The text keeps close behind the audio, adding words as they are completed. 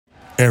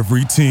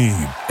Every team,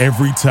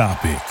 every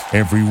topic,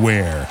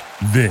 everywhere.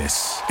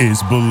 This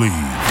is Believe.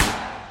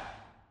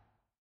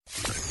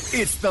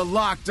 It's the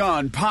Locked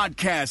On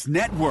Podcast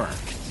Network,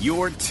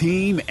 your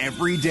team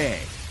every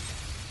day.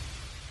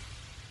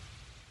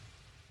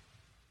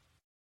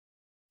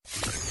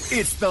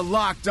 It's the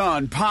Locked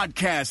On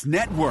Podcast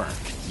Network,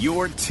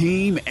 your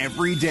team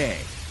every day.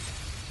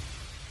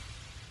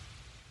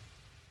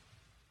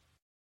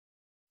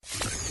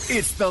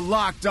 It's the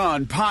Locked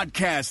On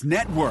Podcast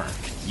Network,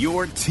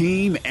 your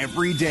team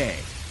every day.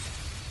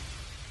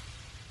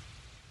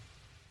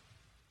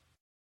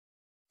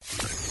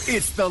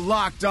 It's the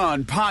Locked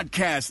On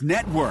Podcast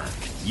Network,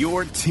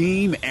 your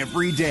team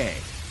every day.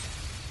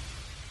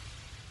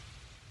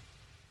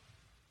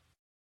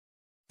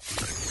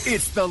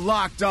 It's the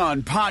Locked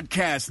On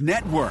Podcast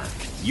Network,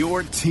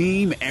 your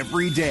team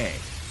every day.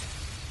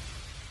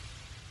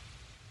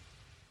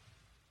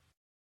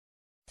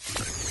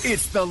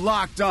 It's the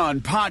Locked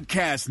On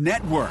Podcast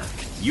Network,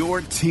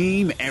 your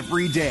team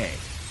every day.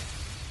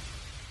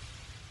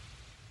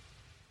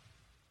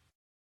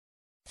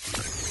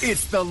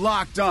 It's the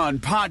Locked On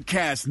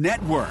Podcast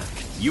Network,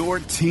 your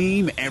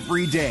team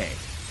every day.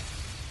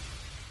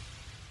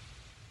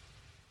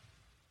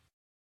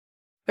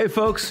 Hey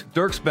folks,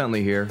 Dierks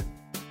Bentley here.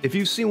 If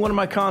you've seen one of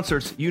my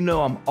concerts, you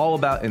know I'm all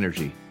about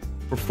energy.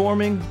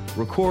 Performing,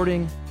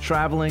 recording,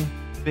 traveling,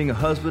 being a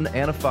husband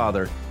and a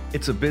father,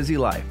 it's a busy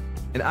life,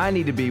 and I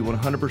need to be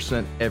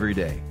 100% every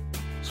day.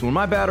 So when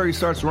my battery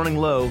starts running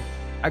low,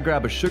 I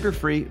grab a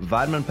sugar-free,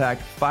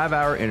 vitamin-packed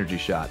 5-hour energy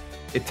shot.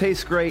 It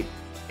tastes great,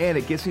 and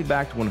it gets me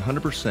back to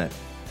 100%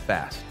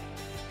 fast.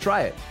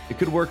 Try it. It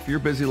could work for your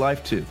busy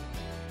life too.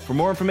 For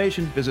more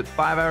information, visit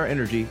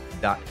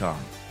 5hourenergy.com.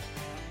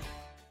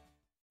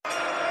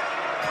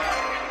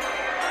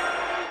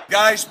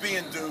 Guys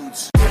being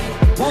dudes.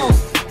 Whoa.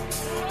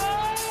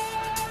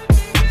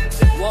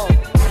 Whoa.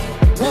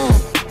 Whoa.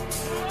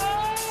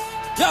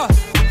 Yeah.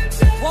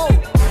 Whoa.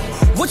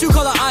 What you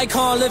call an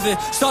icon living?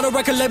 Start a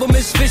record label,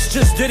 Misfits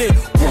just did it.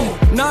 Whoa.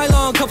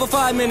 Nylon cover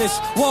 5 minutes.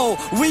 Whoa.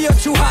 We up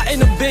too hot in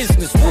the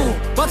business. Whoa.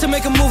 About to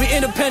make a movie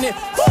independent.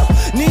 Whoa.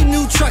 Need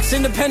new trucks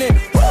independent.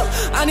 Whoa.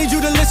 I need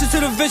you to listen to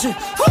the vision.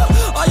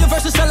 Whoa. All your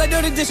verses sound like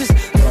dirty dishes.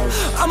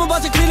 I'm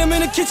about to clean them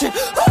in the kitchen.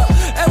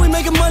 And we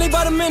making money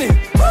by the minute.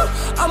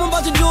 I'm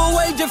about to do it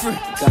way different.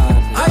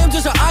 I am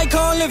just an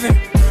icon living.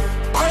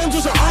 I am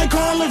just an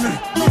icon living.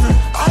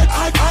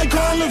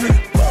 Icon living.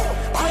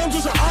 I am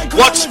just an icon.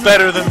 What's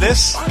better than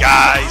this?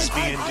 Guys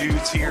being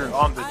dudes here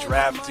on the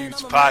Draft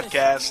Dudes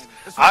podcast.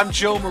 I'm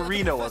Joe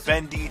Marino of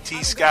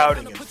NDT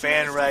Scouting and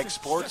FanRag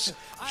Sports,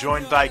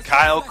 joined by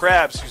Kyle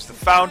Krabs, who's the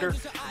founder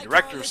and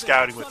director of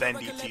scouting with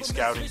NDT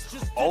Scouting,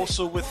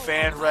 also with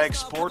FanRag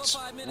Sports.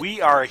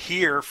 We are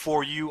here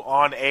for you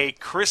on a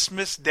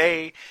Christmas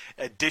Day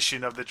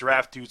edition of the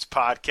Draft Dudes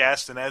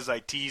podcast, and as I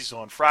teased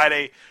on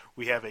Friday,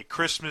 we have a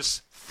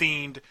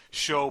Christmas-themed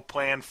show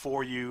planned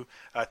for you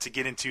to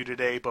get into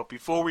today. But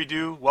before we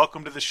do,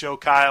 welcome to the show,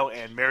 Kyle,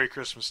 and Merry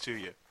Christmas to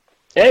you.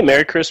 Hey,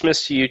 Merry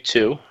Christmas to you,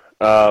 too.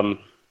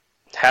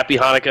 Happy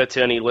Hanukkah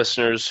to any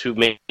listeners who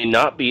may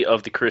not be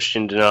of the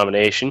Christian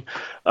denomination.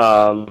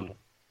 Yeah,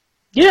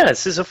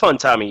 this is a fun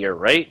time of year,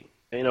 right?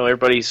 You know,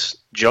 everybody's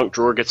junk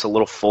drawer gets a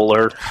little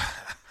fuller.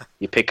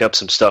 You pick up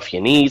some stuff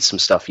you need, some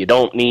stuff you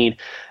don't need.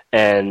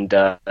 And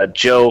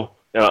Joe,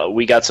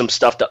 we got some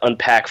stuff to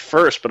unpack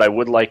first, but I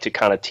would like to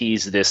kind of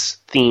tease this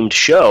themed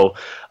show.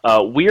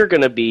 We are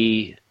going to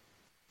be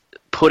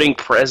putting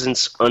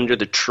presents under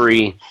the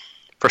tree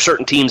for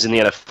certain teams in the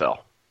NFL.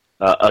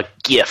 A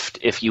gift,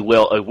 if you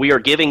will. We are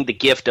giving the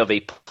gift of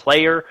a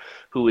player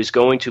who is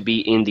going to be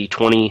in the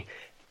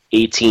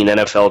 2018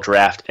 NFL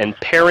Draft and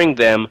pairing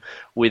them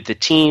with the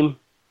team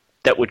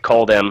that would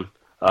call them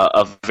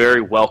a very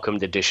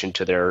welcomed addition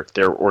to their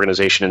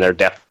organization and their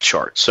depth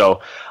chart.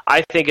 So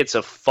I think it's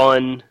a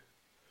fun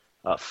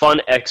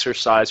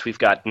exercise. We've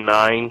got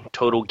 9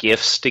 total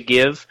gifts to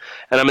give,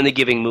 and I'm in the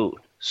giving mood.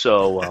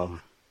 So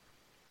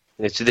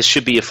this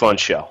should be a fun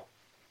show.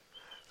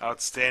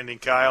 Outstanding,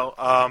 Kyle.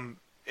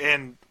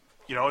 And,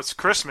 you know, it's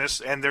Christmas,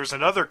 and there's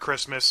another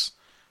Christmas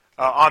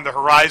on the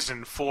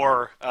horizon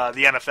for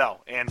the NFL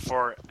and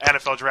for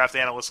NFL draft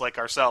analysts like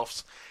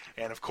ourselves.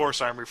 And, of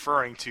course, I'm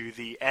referring to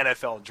the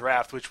NFL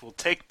Draft, which will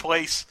take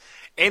place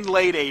in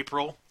late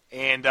April,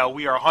 and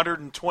we are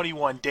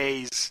 121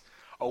 days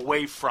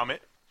away from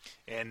it.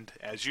 And,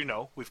 as you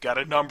know, we've got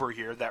a number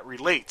here that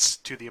relates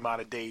to the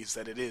amount of days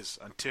that it is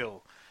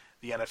until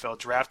the NFL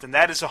Draft, and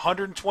that is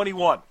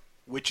 121,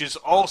 which is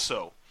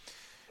also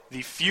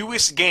the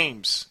fewest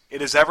games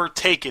it has ever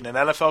taken an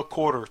NFL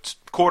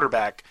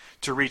quarterback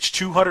to reach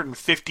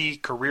 250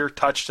 career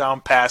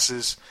touchdown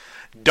passes,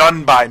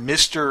 done by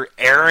Mr.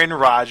 Aaron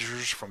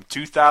Rodgers from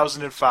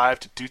 2005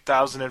 to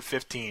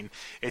 2015.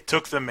 It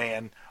took the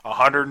man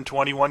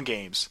 121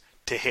 games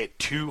to hit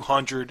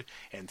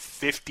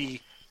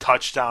 250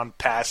 touchdown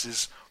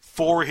passes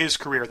for his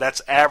career.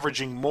 That's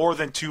averaging more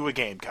than 2 a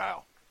game,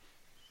 Kyle.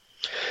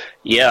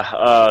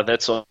 Yeah,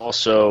 that's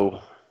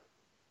also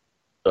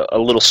a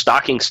little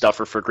stocking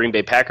stuffer for Green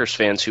Bay Packers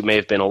fans who may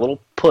have been a little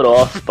put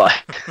off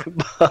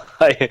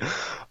by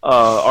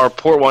our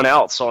pour one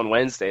outs on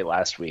Wednesday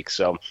last week.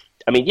 So,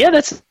 I mean, yeah,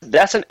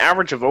 that's an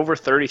average of over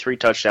 33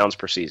 touchdowns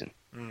per season.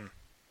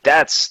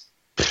 That's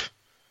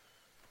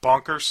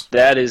bonkers.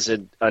 That is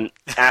an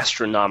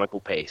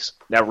astronomical pace.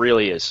 That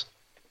really is.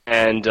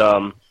 And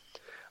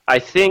I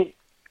think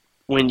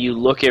when you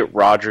look at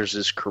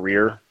Rodgers'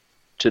 career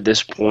to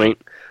this point,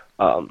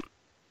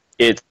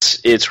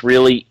 it's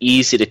really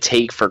easy to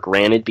take for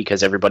granted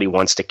because everybody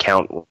wants to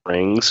count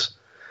rings.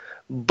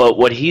 But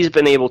what he's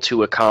been able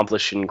to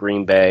accomplish in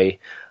Green Bay,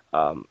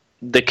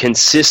 the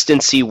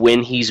consistency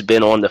when he's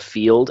been on the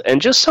field,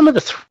 and just some of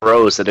the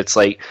throws that it's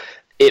like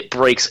it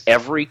breaks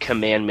every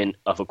commandment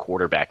of a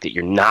quarterback that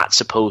you're not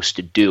supposed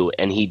to do,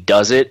 and he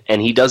does it,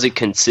 and he does it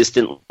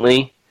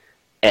consistently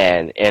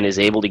and is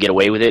able to get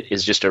away with it,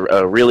 is just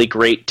a really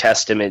great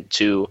testament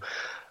to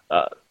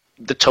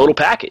the total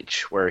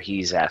package, where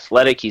he's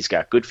athletic, he's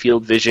got good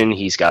field vision,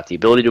 he's got the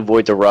ability to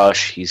avoid the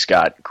rush, he's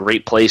got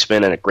great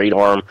placement and a great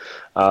arm.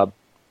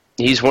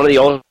 He's one of the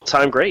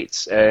all-time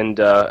greats, and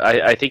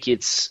I think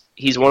he's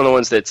one of the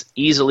ones that's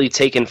easily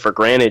taken for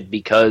granted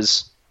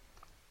because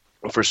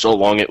for so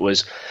long it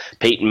was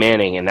Peyton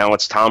Manning, and now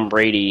it's Tom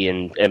Brady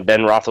and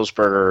Ben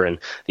Roethlisberger and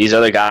these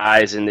other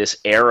guys in this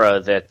era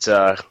that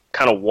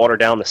kind of water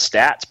down the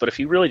stats. But if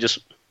you really just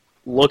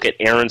look at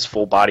Aaron's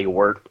full body of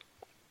work,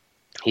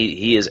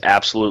 he is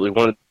absolutely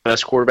one of the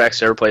best quarterbacks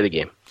to ever play the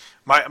game.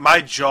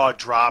 My jaw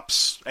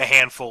drops a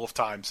handful of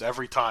times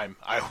every time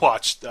I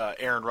watched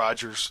Aaron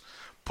Rodgers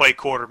play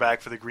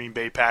quarterback for the Green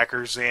Bay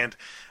Packers, and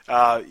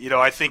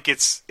I think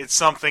it's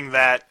something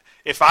that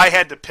if I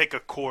had to pick a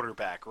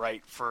quarterback,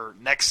 right, for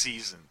next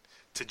season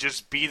to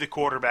just be the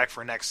quarterback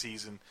for next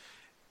season,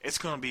 it's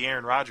going to be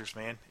Aaron Rodgers,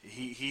 man.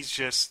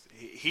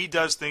 He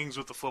does things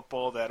with the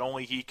football that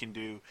only he can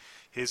do.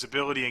 His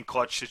ability in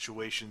clutch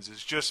situations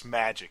is just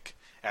magic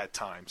at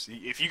times.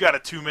 If you got a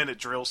 2-minute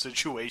drill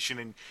situation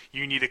and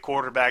you need a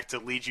quarterback to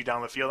lead you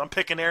down the field, I'm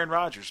picking Aaron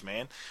Rodgers,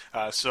 man.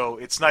 So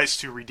it's nice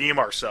to redeem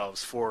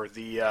ourselves for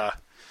the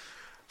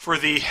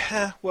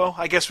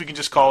I guess we can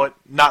just call it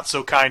not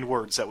so kind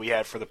words that we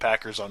had for the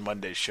Packers on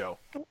Monday's show.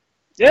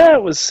 Yeah,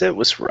 it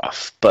was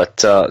rough.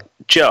 But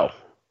Joe,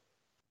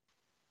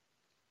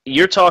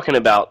 you're talking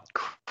about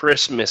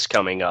Christmas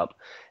coming up,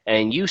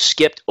 and you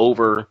skipped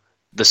over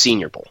the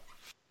Senior Bowl.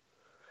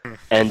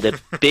 And the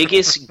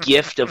biggest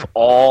gift of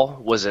all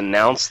was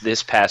announced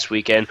this past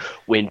weekend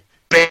when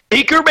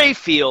Baker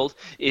Mayfield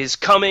is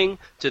coming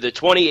to the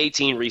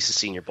 2018 Reese's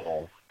Senior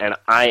Bowl, and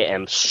I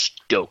am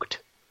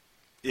stoked.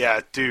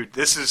 Yeah, dude,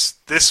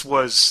 this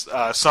was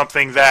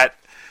something that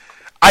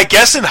I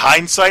guess in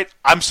hindsight,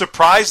 I'm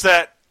surprised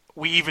that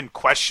we even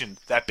questioned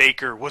that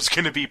Baker was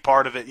going to be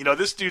part of it. You know,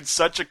 this dude's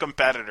such a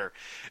competitor,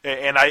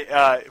 and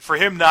for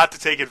him not to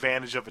take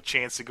advantage of a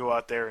chance to go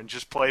out there and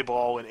just play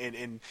ball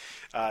and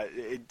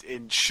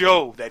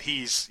show that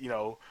he's,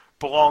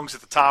 belongs at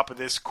the top of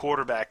this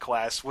quarterback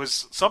class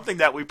was something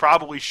that we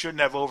probably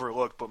shouldn't have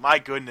overlooked. But my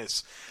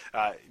goodness,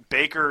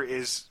 Baker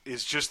is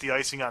just the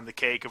icing on the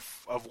cake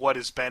of what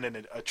has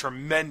been a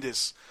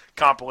tremendous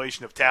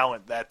compilation of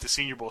talent that the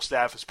Senior Bowl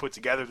staff has put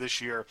together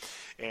this year.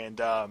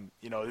 And,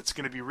 it's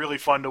going to be really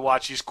fun to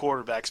watch these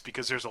quarterbacks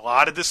because there's a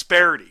lot of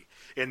disparity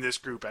in this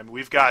group. I mean,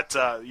 we've got,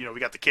 we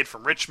got the kid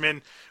from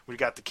Richmond. We've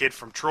got the kid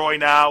from Troy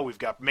now. We've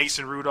got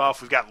Mason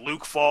Rudolph. We've got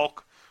Luke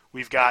Falk.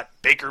 We've got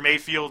Baker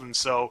Mayfield. And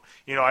so,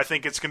 I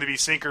think it's going to be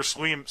sink or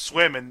swim,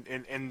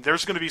 and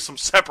there's going to be some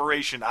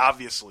separation,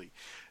 obviously,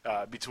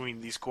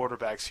 between these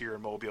quarterbacks here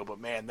in Mobile. But,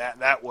 man,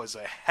 that was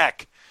a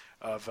heck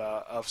of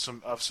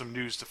some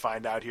news to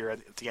find out here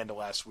at the end of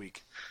last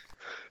week.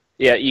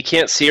 Yeah, you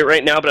can't see it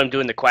right now, but I'm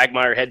doing the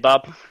Quagmire head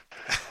bob.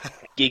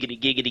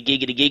 Giggity, giggity,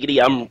 giggity,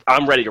 giggity.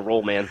 I'm ready to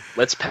roll, man.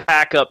 Let's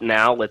pack up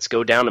now. Let's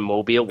go down to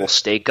Mobile. We'll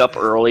stake up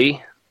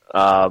early.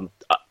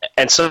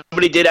 And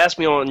somebody did ask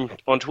me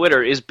on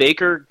Twitter, is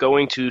Baker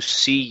going to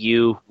see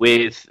you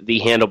with the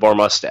handlebar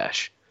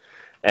mustache?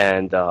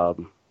 And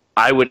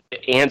I would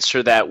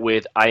answer that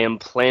with, I am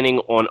planning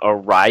on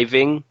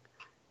arriving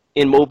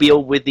in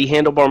Mobile with the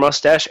handlebar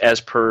mustache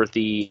as per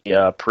the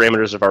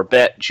parameters of our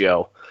bet,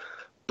 Joe.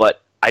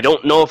 But I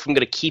don't know if I'm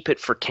going to keep it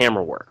for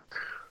camera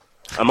work.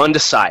 I'm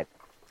undecided.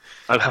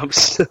 I'm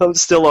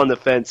still on the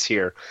fence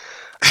here.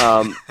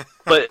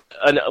 But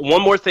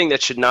one more thing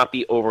that should not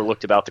be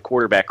overlooked about the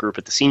quarterback group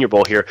at the Senior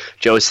Bowl here,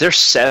 Joe, is there's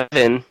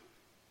 7.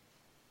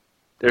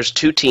 There's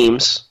 2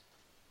 teams,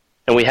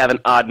 and we have an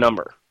odd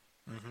number.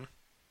 Mm-hmm.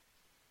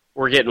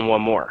 We're getting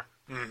one more,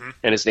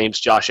 and his name's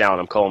Josh Allen.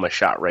 I'm calling my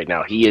shot right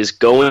now. He is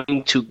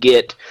going to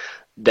get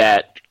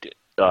that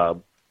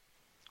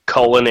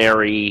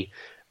culinary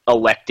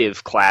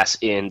elective class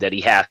in that he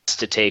has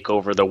to take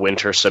over the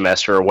winter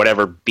semester or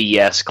whatever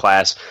BS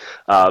class.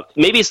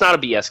 Maybe it's not a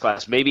BS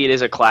class. Maybe it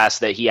is a class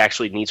that he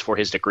actually needs for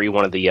his degree,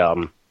 one of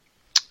the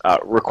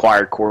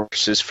required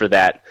courses for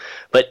that.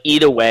 But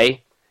either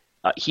way,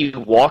 he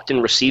walked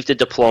and received a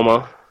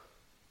diploma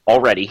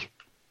already.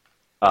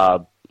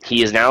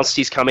 He announced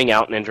he's coming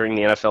out and entering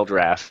the NFL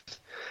draft.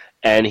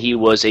 and he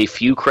was a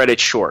few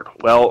credits short.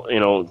 Well,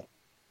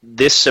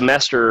 this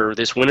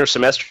winter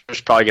semester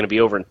is probably going to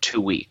be over in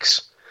 2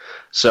 weeks.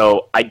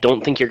 So I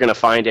don't think you're going to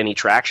find any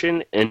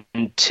traction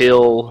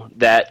until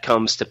that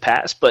comes to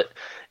pass. But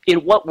in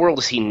what world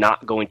is he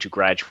not going to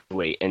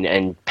graduate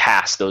and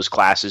pass those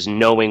classes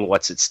knowing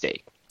what's at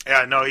stake?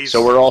 Yeah, no, he's...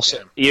 So we're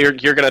also... You're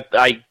going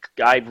to...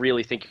 I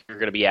really think you're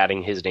going to be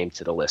adding his name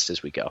to the list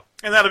as we go.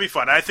 And that'll be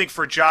fun. I think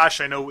for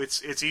Josh, I know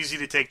it's easy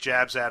to take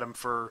jabs at him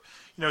for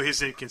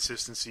his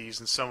inconsistencies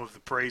and some of the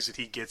praise that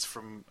he gets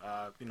from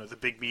the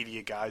big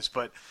media guys.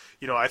 But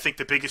I think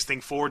the biggest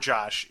thing for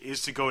Josh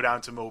is to go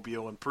down to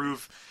Mobile and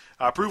prove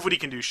what he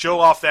can do. Show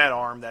off that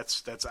arm.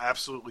 That's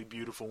absolutely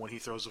beautiful when he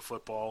throws a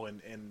football.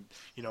 And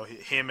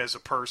him as a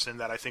person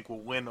that I think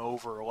will win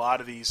over a lot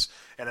of these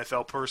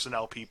NFL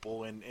personnel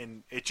people.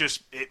 And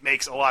it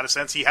makes a lot of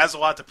sense. He has a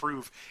lot to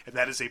prove, and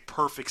that is a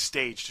perfect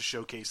stage to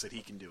showcase that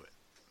he can do it.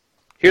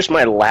 Here's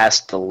my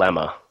last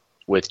dilemma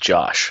with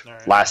Josh.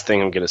 Right. Last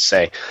thing I'm going to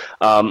say.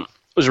 I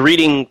was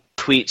reading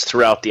tweets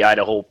throughout the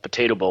Idaho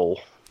Potato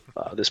Bowl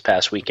this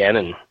past weekend,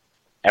 and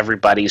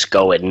everybody's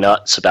going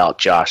nuts about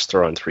Josh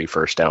throwing 3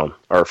 first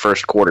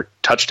quarter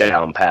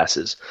touchdown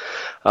passes,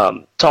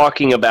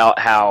 talking about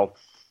how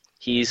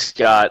he's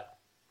got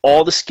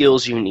all the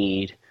skills you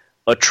need,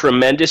 a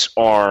tremendous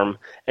arm,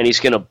 and he's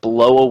going to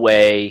blow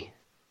away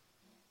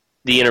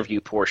the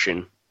interview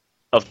portion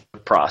of the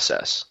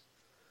process.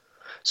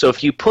 So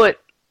if you put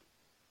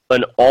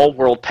an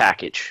all-world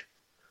package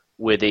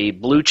with a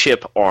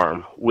blue-chip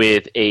arm,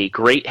 with a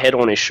great head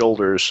on his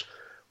shoulders,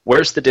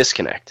 where's the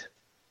disconnect?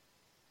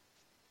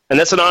 And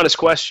that's an honest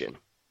question.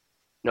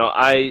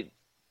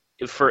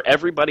 For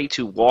everybody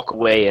to walk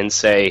away and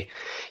say,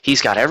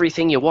 he's got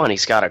everything you want,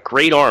 he's got a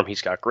great arm,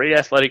 he's got great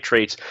athletic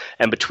traits,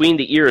 and between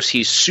the ears,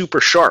 he's super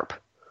sharp.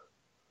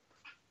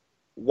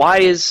 Why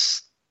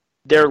is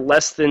there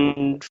less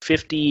than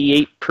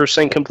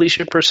 58%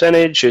 completion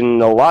percentage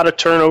and a lot of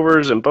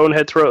turnovers and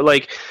bonehead throw?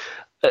 Look,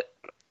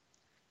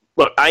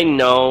 I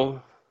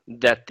know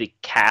that the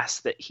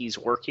cast that he's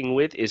working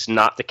with is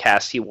not the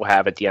cast he will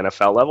have at the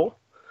NFL level,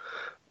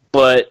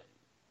 but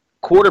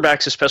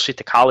quarterbacks, especially at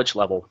the college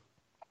level,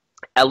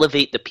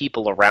 elevate the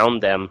people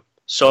around them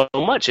so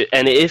much.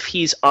 And if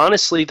he's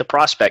honestly the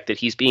prospect that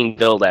he's being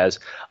billed as,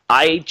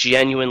 I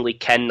genuinely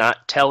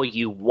cannot tell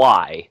you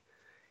why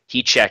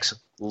he checks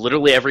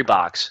literally every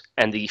box,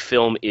 and the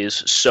film is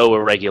so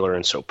irregular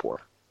and so poor.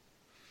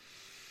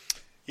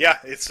 Yeah,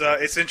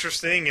 it's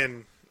interesting,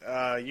 and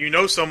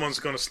someone's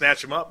going to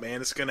snatch him up, man.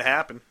 It's going to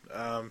happen.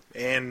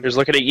 And here's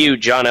looking at you,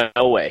 John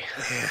Elway.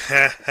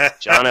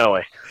 John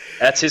Elway,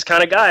 that's his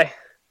kind of guy.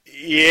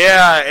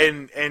 Yeah,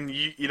 and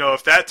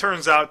if that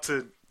turns out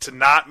to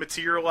not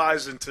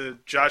materialize into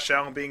Josh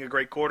Allen being a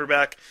great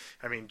quarterback,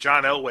 I mean,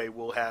 John Elway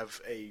will have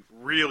a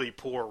really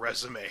poor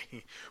resume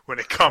when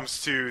it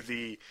comes to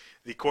the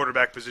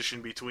quarterback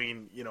position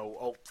between,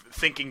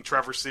 thinking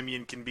Trevor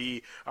Siemian can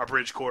be a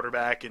bridge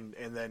quarterback and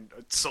then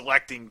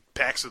selecting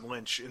Paxton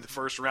Lynch in the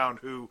first round,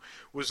 who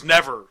was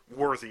never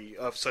worthy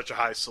of such a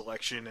high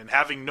selection, and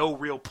having no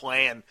real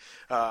plan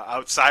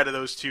outside of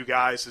those two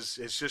guys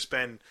has just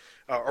been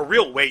a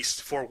real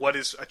waste for what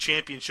is a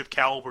championship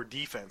caliber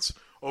defense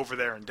over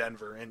there in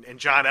Denver. And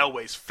John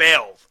Elway's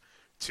failed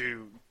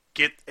to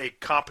get a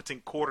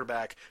competent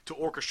quarterback to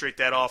orchestrate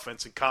that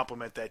offense and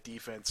complement that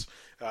defense.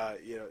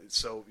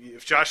 So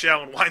if Josh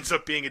Allen winds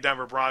up being a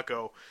Denver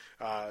Bronco,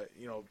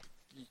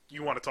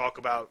 you want to talk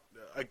about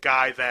a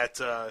guy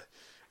that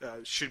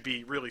should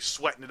be really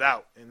sweating it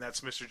out, and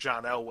that's Mr.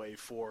 John Elway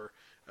for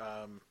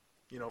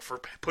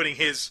putting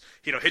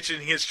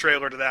hitching his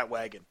trailer to that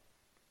wagon.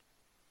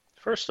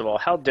 First of all,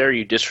 how dare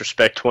you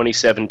disrespect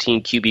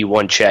 2017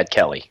 QB1 Chad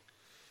Kelly?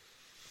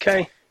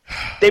 Okay,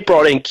 they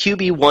brought in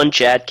QB1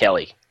 Chad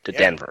Kelly to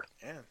Denver.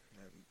 Yeah,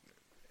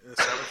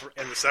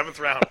 in the seventh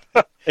round.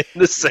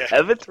 In the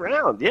seventh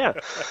round, yeah.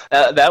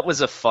 That was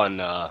a fun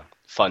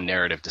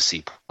narrative to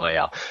see play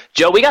out.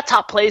 Joe, we got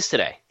top plays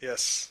today.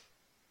 Yes.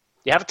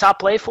 You have a top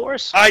play for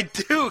us? I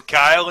do,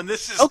 Kyle, and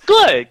this is... Oh,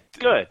 good.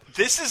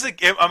 This is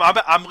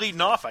I'm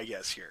leading off, I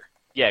guess, here.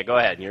 Yeah, go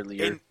ahead. You're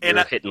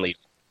hitting lead.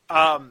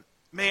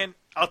 Man,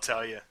 I'll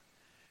tell you.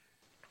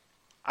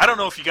 I don't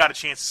know if you got a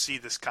chance to see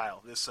this,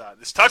 Kyle. This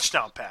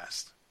touchdown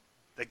pass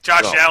that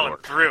Josh Allen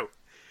threw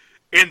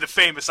in the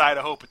famous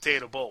Idaho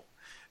Potato Bowl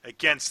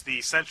against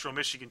the Central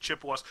Michigan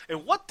Chippewas.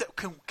 And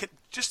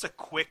just a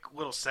quick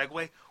little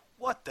segue.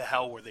 What the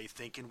hell were they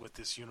thinking with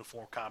this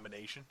uniform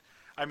combination?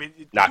 I mean,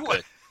 not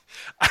good.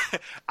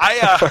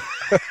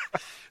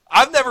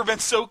 I've never been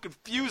so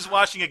confused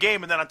watching a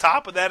game, and then on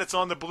top of that, it's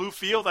on the blue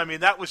field. I mean,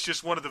 that was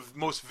just one of the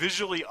most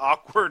visually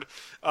awkward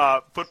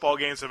football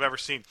games I've ever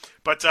seen.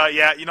 But,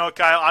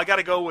 Kyle, I got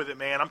to go with it,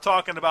 man. I'm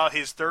talking about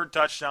his third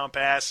touchdown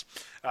pass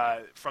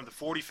from the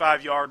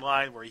 45-yard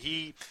line, where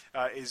he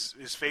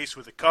is faced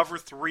with a cover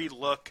 3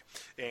 look,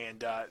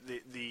 and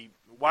the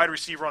wide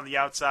receiver on the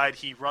outside,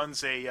 he runs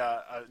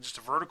just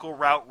a vertical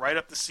route right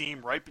up the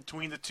seam, right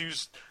between the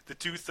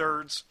two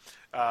thirds.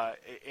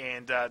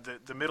 And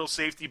the middle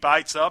safety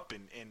bites up,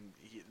 and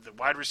the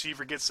wide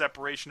receiver gets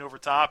separation over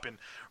top, and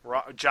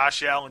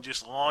Josh Allen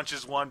just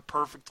launches one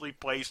perfectly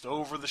placed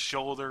over the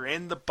shoulder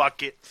in the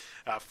bucket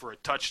for a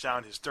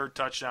touchdown, his third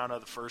touchdown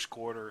of the first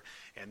quarter.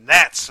 And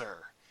that, sir,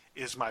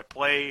 is my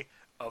play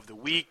of the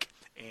week.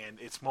 And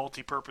it's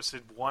multi-purpose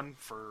one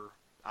for,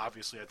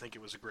 obviously, I think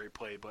it was a great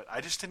play. But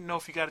I just didn't know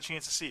if you got a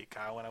chance to see it,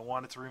 Kyle, and I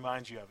wanted to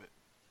remind you of it.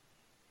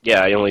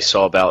 Yeah, I only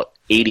saw about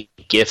 80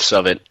 GIFs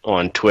of it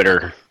on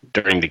Twitter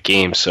during the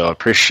game, so I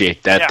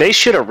appreciate that. Yeah. They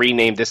should have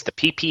renamed this the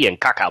PP and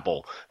Caca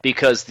Bowl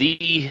because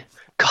the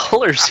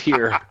colors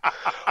here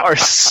are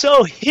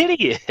so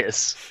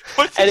hideous.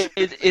 And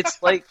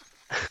it's like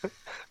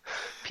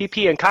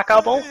PP and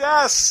Caca Bowl?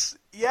 Yes.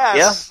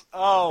 Yeah?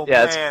 Oh,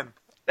 yeah, man.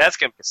 That's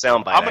going to be a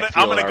soundbite.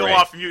 I'm gonna go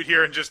off mute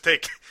here and just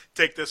take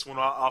this one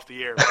off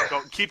the air.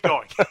 Keep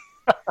going.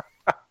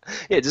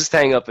 Yeah, just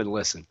hang up and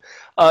listen.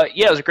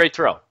 Yeah, it was a great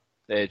throw.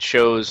 It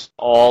shows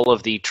all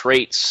of the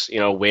traits,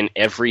 when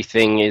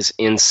everything is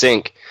in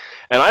sync.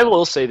 And I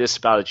will say this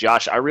about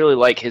Josh. I really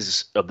like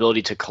his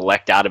ability to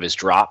collect out of his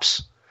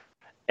drops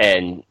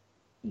and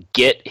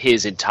get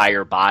his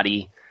entire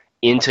body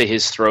into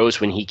his throws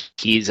when he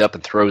keys up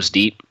and throws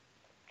deep.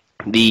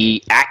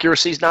 The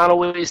accuracy's not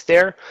always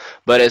there,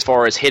 but as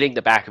far as hitting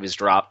the back of his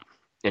drop,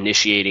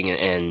 initiating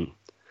and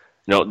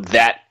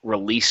that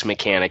release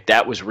mechanic,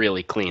 that was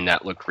really clean.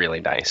 That looked really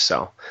nice.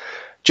 So,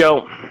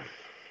 Joe,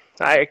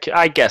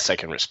 I guess I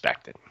can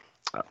respect it.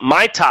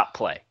 My top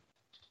play.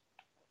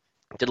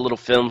 Did a little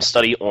film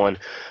study on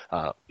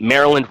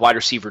Maryland wide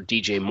receiver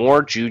DJ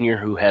Moore Jr.,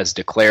 who has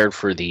declared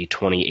for the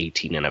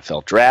 2018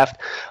 NFL Draft.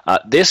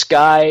 This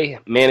guy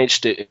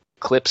managed to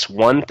eclipse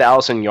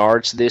 1,000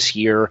 yards this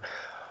year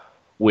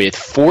with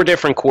 4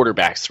 different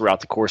quarterbacks throughout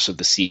the course of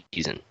the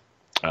season.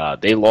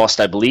 They lost,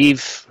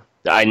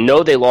 I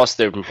know they lost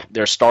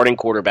their starting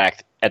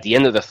quarterback at the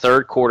end of the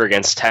third quarter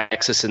against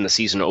Texas in the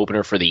season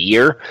opener for the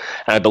year.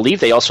 And I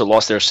believe they also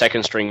lost their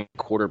second-string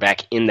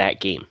quarterback in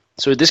that game.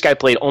 So this guy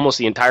played almost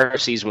the entire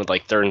season with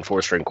like third and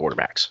fourth-string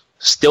quarterbacks.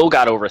 Still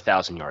got over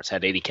 1,000 yards,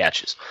 had 80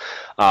 catches.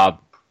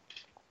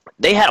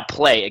 They had a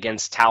play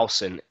against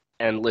Towson.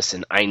 And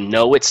listen, I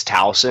know it's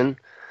Towson,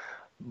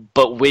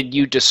 but when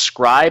you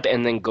describe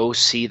and then go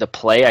see the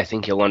play, I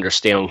think you'll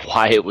understand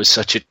why it was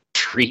such a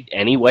treat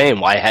anyway and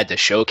why I had to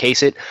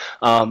showcase it.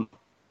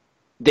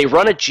 They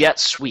run a jet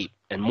sweep,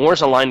 and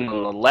Moore's aligned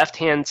on the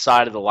left-hand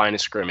side of the line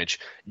of scrimmage,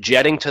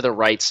 jetting to the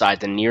right side,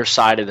 the near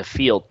side of the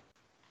field.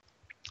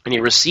 And he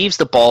receives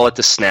the ball at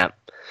the snap,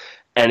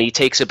 and he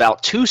takes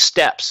about 2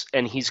 steps,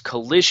 and he's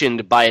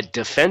collisioned by a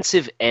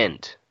defensive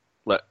end.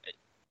 Look,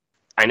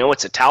 I know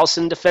it's a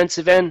Towson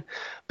defensive end,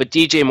 but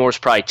DJ Moore's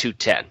probably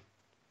 210.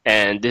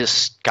 And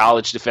this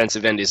college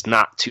defensive end is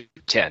not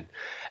 210.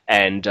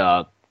 And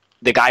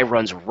the guy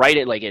runs right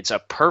at, like, it's a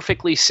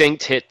perfectly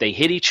synced hit. They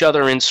hit each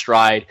other in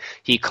stride.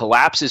 He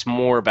collapses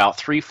Moore about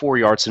 3-4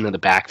 yards into the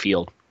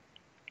backfield.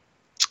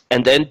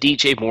 And then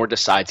DJ Moore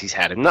decides he's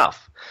had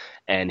enough.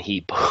 And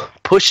he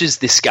pushes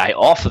this guy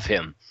off of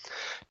him,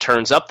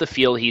 turns up the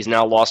field. He's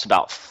now lost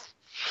about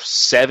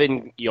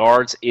 7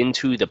 yards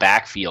into the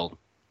backfield.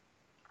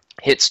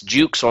 Hits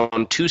Jukes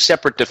on 2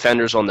 separate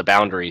defenders on the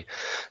boundary,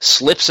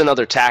 slips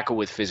another tackle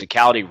with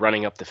physicality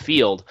running up the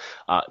field,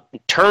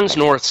 turns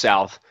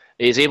north-south,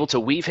 is able to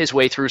weave his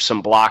way through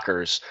some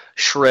blockers,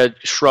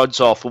 shrugs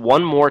off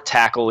one more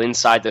tackle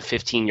inside the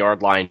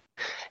 15-yard line,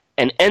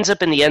 and ends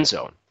up in the end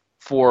zone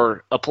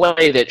for a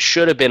play that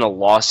should have been a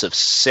loss of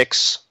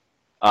 6,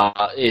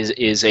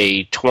 is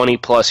a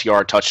 20-plus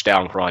yard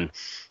touchdown run.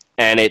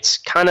 And it's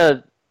kind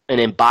of an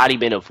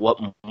embodiment of what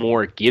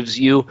Moore gives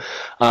you.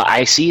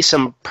 I see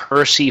some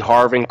Percy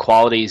Harvin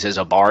qualities as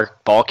a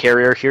ball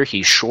carrier here.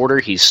 He's shorter,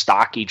 he's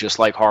stocky, just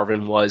like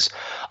Harvin was,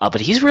 but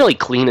he's really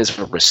clean as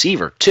a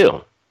receiver,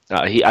 too.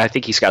 I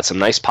think he's got some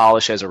nice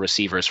polish as a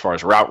receiver as far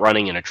as route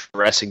running and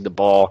addressing the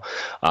ball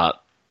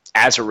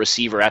as a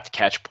receiver at the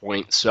catch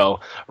point. So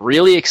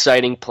really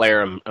exciting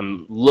player.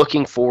 I'm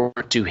looking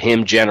forward to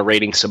him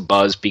generating some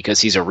buzz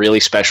because he's a really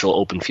special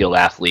open field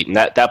athlete, and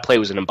that play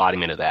was an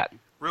embodiment of that.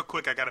 Real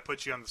quick, I got to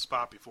put you on the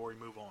spot before we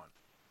move on.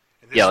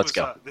 And this let's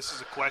go. This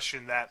is a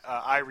question that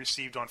I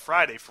received on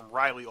Friday from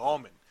Riley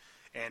Allman,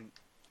 and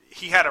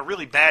he had a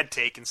really bad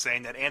take in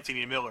saying that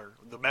Anthony Miller,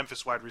 the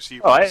Memphis wide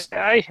receiver. Oh,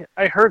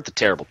 I heard the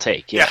terrible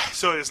take. Yeah,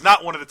 so it's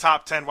not one of the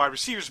top 10 wide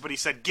receivers, but he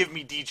said, give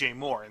me DJ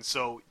Moore. And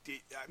so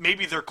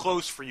maybe they're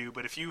close for you,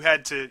 but if you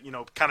had to,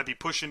 kind of be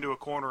pushed into a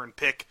corner and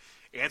pick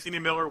Anthony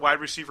Miller, wide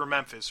receiver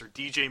Memphis, or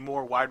DJ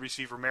Moore, wide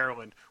receiver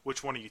Maryland,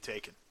 which one are you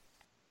taking?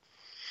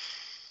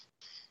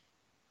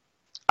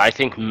 I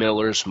think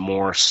Miller's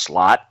more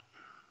slot,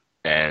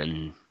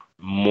 and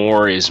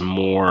Moore is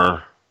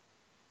more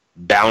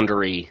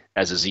boundary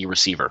as a Z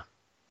receiver,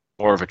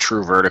 more of a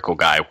true vertical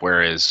guy,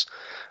 whereas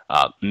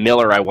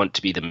Miller I want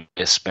to be the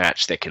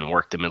mismatch that can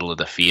work the middle of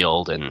the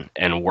field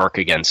and work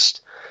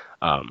against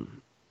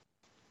man,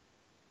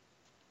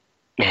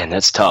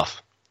 that's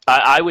tough.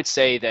 I would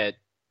say that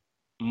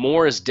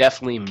Moore is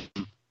definitely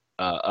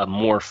a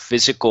more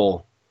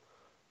physical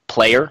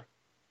player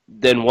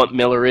than what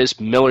Miller is.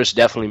 Miller's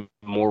definitely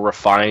more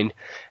refined,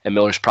 and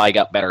Miller's probably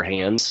got better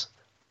hands.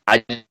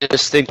 I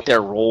just think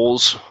their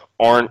roles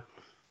aren't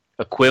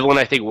equivalent.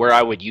 I think where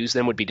I would use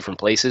them would be different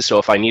places. So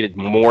if I needed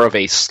more of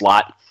a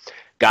slot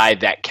guy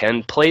that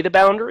can play the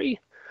boundary,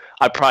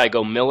 I'd probably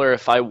go Miller.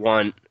 If I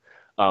want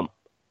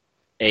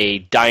a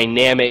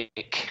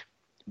dynamic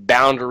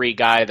boundary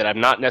guy that I'm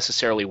not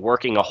necessarily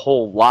working a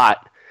whole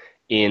lot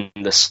in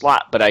the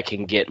slot, but I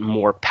can get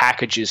more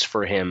packages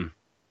for him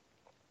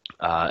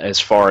as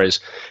far as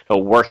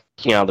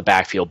working out of the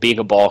backfield, being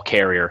a ball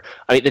carrier.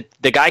 I mean,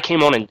 the guy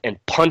came on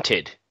and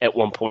punted at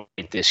one point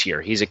this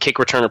year. He's a kick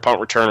returner, punt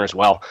returner as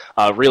well.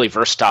 Really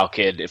versatile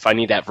kid. If I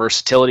need that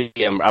versatility,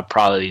 I'm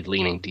probably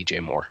leaning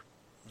DJ Moore.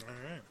 All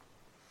right.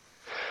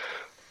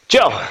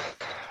 Joe,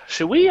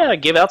 should we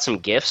give out some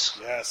gifts?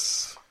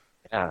 Yes.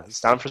 Yeah,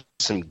 it's time for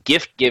some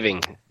gift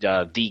giving.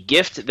 The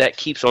gift that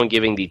keeps on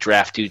giving, the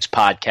Draft Dudes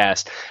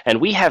podcast.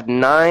 And we have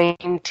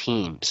 9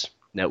 teams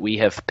that we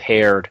have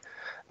paired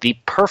the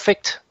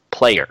perfect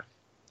player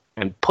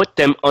and put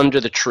them under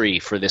the tree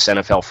for this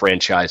NFL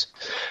franchise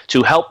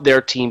to help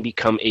their team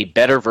become a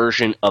better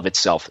version of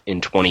itself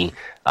in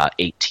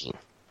 2018.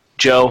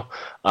 Joe,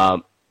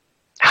 how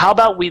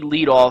about we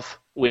lead off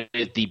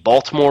with the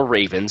Baltimore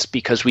Ravens,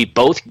 because we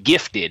both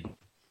gifted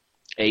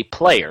a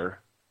player,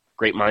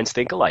 great minds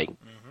think alike,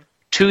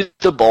 to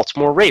the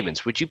Baltimore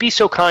Ravens. Would you be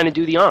so kind to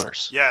do the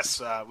honors? Yes,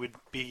 we'd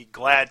be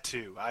glad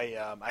to.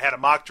 I had a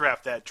mock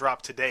draft that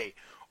dropped today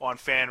on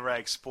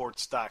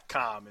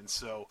FanRagSports.com, and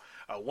so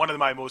one of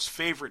my most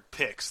favorite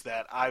picks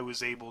that I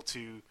was able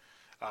to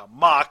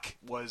mock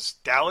was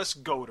Dallas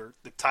Goedert,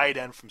 the tight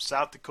end from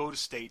South Dakota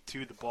State,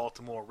 to the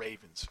Baltimore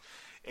Ravens.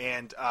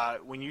 And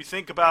when you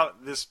think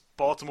about this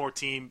Baltimore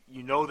team,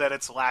 you know that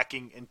it's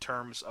lacking in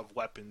terms of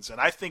weapons.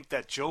 And I think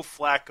that Joe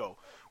Flacco,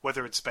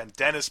 whether it's been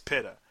Dennis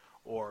Pitta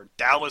or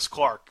Dallas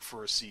Clark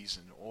for a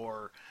season,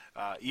 or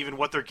even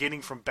what they're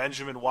getting from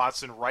Benjamin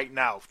Watson right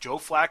now, Joe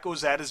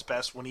Flacco's at his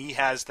best when he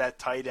has that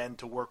tight end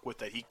to work with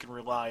that he can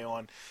rely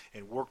on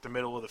and work the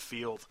middle of the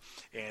field.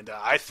 And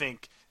I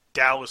think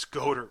Dallas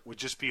Goedert would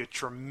just be a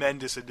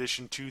tremendous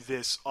addition to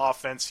this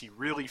offense. He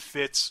really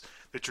fits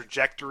the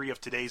trajectory of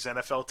today's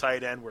NFL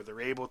tight end, where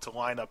they're able to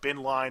line up in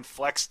line,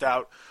 flexed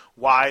out,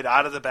 wide,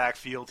 out of the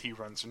backfield. He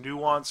runs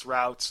nuanced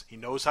routes. He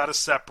knows how to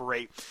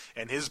separate,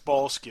 and his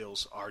ball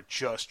skills are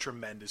just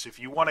tremendous. If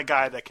you want a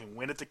guy that can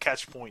win at the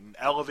catch point and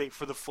elevate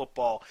for the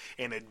football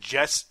and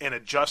adjust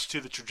to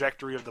the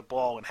trajectory of the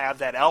ball and have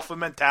that alpha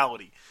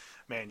mentality,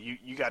 man,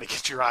 you got to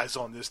get your eyes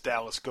on this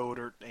Dallas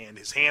Goedert, and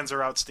his hands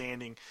are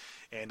outstanding.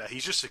 And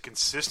he's just a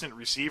consistent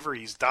receiver.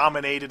 He's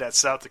dominated at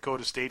South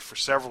Dakota State for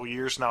several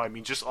years now. I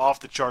mean, just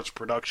off-the-charts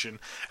production.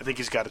 I think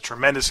he's got a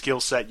tremendous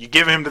skill set. You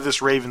give him to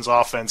this Ravens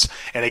offense,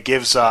 and it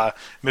gives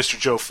Mr.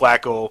 Joe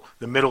Flacco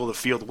the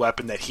middle-of-the-field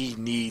weapon that he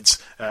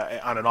needs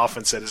on an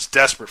offense that is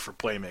desperate for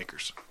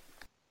playmakers.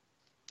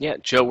 Yeah,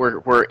 Joe,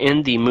 we're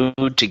in the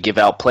mood to give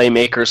out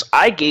playmakers.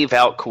 I gave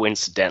out,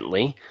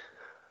 coincidentally,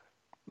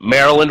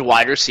 Maryland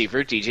wide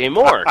receiver DJ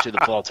Moore to the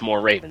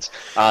Baltimore Ravens.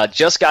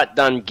 Just got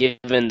done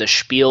giving the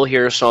spiel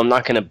here, so I'm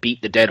not going to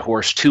beat the dead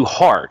horse too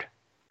hard.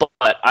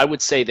 But I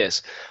would say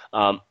this.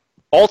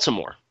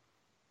 Baltimore,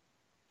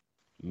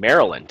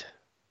 Maryland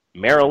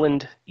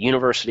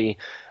University,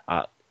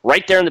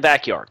 right there in the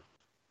backyard.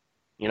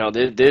 You know,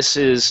 this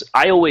is –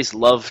 I always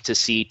love to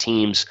see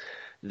teams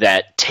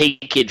that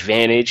take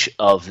advantage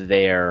of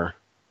their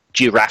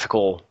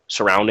geographical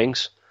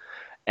surroundings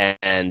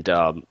and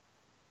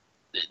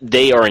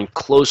they are in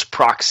close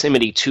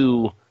proximity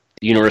to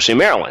the University of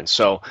Maryland.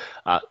 So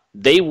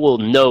they will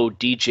know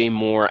DJ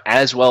Moore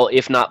as well,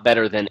 if not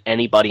better, than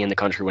anybody in the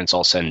country when it's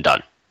all said and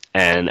done.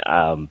 And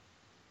a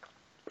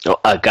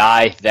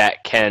guy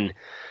that can,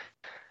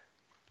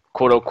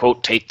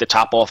 quote-unquote, take the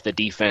top off the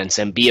defense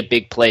and be a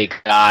big play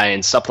guy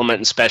and supplement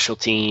in special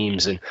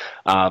teams and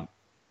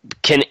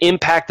can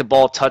impact the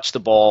ball, touch the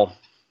ball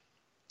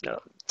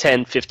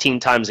 10,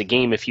 15 times a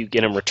game if you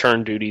get him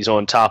return duties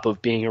on top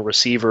of being a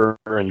receiver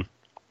and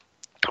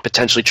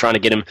potentially trying to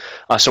get him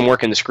some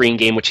work in the screen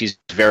game, which he's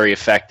very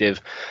effective.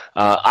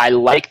 I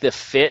like the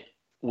fit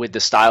with the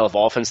style of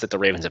offense that the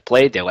Ravens have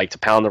played. They like to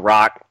pound the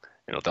rock.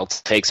 You know, they'll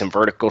take some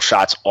vertical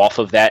shots off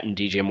of that, and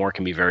DJ Moore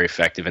can be very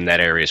effective in that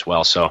area as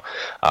well. So,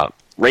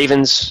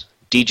 Ravens,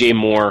 DJ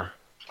Moore,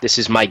 this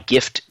is my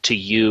gift to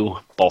you,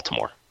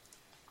 Baltimore.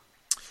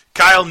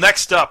 Kyle,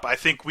 next up, I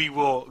think we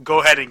will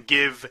go ahead and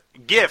give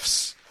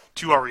gifts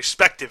to our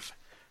respective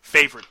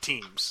favorite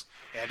teams.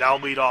 And I'll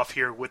lead off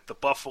here with the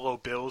Buffalo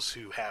Bills,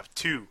 who have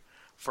 2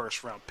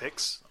 first-round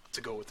picks to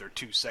go with their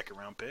 2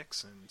 second-round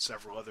picks and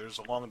several others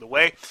along the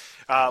way.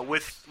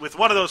 With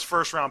one of those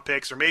first-round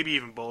picks, or maybe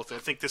even both, I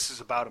think this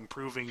is about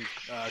improving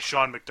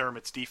Sean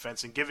McDermott's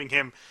defense and giving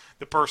him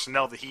the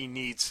personnel that he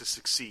needs to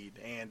succeed.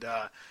 And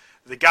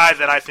the guy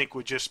that I think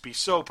would just be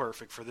so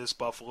perfect for this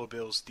Buffalo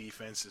Bills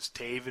defense is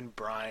Taven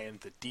Bryan,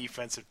 the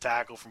defensive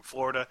tackle from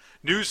Florida.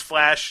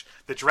 Newsflash,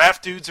 the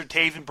Draft Dudes are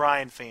Taven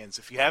Bryan fans.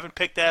 If you haven't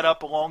picked that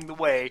up along the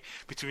way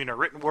between our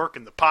written work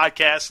and the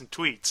podcast and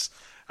tweets,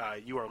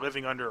 you are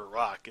living under a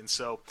rock. And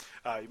so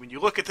when you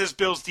look at this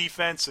Bills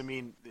defense, I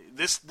mean,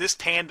 this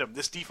tandem,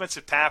 this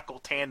defensive tackle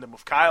tandem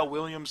of Kyle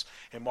Williams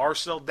and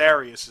Marcel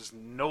Darius is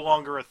no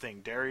longer a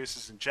thing. Darius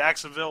is in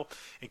Jacksonville,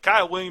 and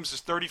Kyle Williams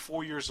is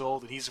 34 years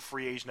old, and he's a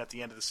free agent at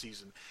the end of the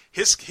season.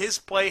 His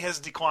play has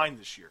declined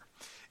this year.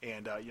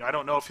 And I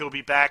don't know if he'll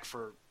be back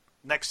for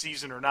next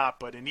season or not,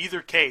 but in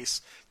either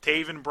case,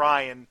 Taven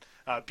Bryan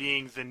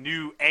being the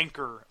new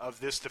anchor of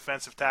this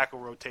defensive tackle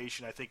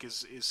rotation, I think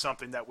is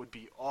something that would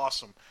be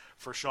awesome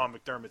for Sean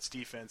McDermott's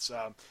defense.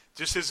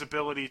 Just his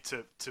ability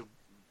to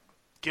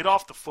get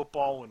off the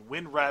football and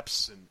win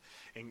reps and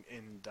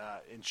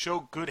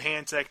show good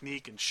hand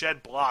technique and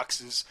shed blocks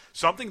is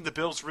something the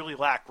Bills really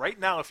lack. Right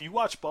now, if you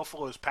watch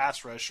Buffalo's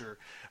pass rusher,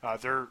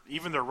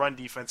 even their run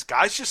defense,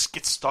 guys just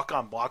get stuck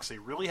on blocks. They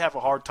really have a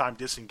hard time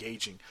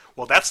disengaging.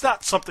 Well, that's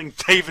not something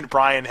Taven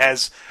Bryan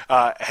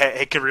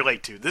can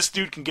relate to. This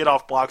dude can get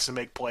off blocks and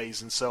make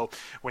plays, and so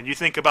when you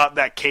think about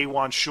that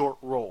K1 short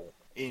role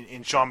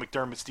in Sean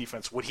McDermott's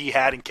defense, what he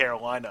had in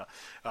Carolina,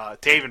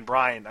 Taven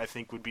Bryan, I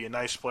think, would be a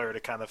nice player to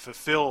kind of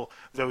fulfill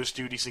those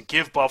duties and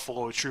give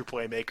Buffalo a true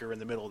playmaker in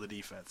the middle of the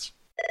defense.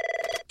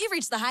 You've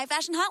reached the High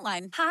Fashion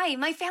Hotline. Hi,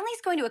 my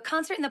family's going to a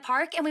concert in the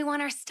park, and we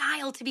want our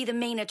style to be the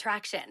main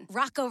attraction.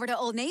 Rock over to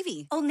Old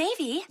Navy. Old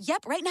Navy?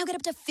 Yep, right now get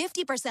up to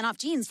 50% off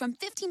jeans from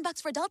 $15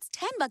 for adults,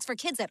 $10 for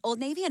kids at Old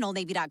Navy and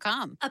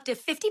OldNavy.com. Up to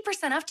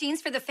 50% off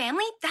jeans for the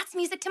family? That's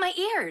music to my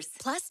ears.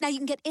 Plus, now you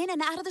can get in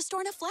and out of the store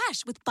in a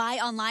flash with buy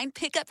online,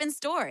 pick up in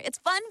store. It's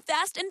fun,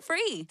 fast, and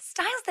free.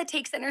 Styles that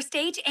take center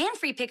stage and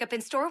free pickup in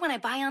store when I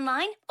buy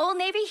online? Old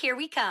Navy, here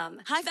we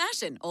come. High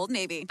fashion, Old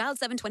Navy. Valid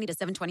 7/20 to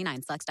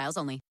 7/29. Select styles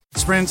only.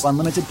 Sprint's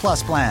Unlimited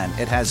Plus plan.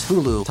 It has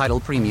Hulu, Tidal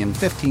Premium,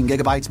 15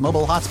 gigabytes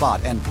mobile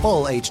hotspot, and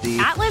full HD.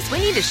 Atlas, we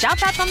need to shout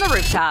that from the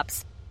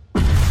rooftops.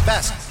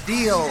 Best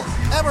deal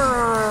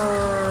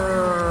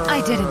ever!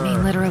 I didn't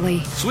mean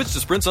literally. Switch to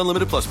Sprint's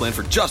Unlimited Plus plan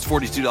for just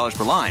 $42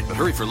 per line. But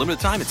hurry, for a limited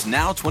time, it's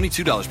now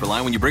 $22 per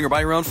line when you bring or buy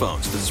your own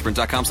phones. Visit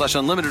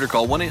Sprint.com/unlimited or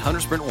call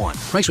 1-800-SPRINT1.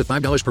 Price with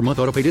 $5 per month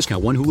autopay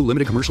discount. One Hulu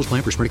limited commercials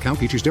plan for Sprint account.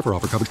 Features differ.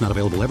 Offer coverage not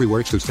available everywhere.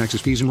 Excludes taxes,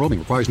 fees, and roaming.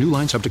 Requires new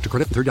line subject to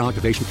credit and $30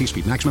 activation fee.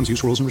 Speed maximums.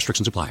 Use rules and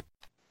restrictions apply.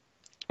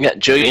 Yeah,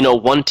 Joe,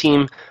 one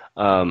team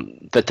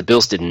that the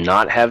Bills did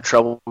not have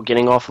trouble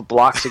getting off of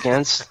blocks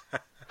against?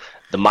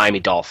 The Miami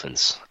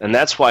Dolphins. And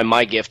that's why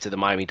my gift to the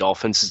Miami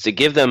Dolphins is to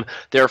give them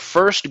their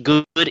first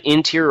good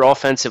interior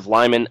offensive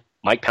lineman,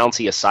 Mike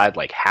Pouncey aside,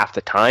 like half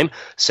the time,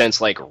 since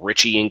like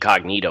Richie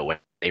Incognito when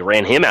they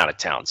ran him out of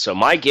town. So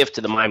my gift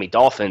to the Miami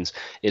Dolphins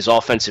is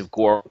offensive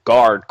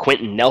guard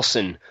Quentin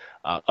Nelson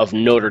of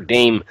Notre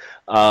Dame.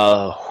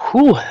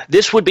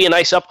 This would be a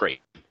nice upgrade.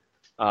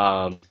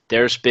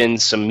 There's been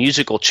some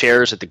musical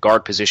chairs at the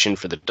guard position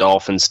for the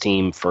Dolphins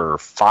team for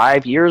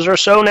 5 years or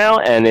so now,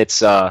 and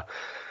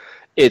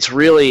it's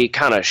really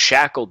kind of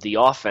shackled the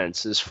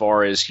offense as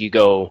far as you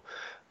go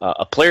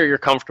a player you're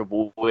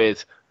comfortable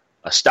with,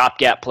 a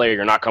stopgap player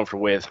you're not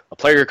comfortable with, a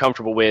player you're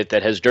comfortable with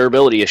that has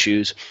durability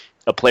issues,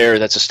 a player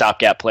that's a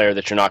stopgap player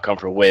that you're not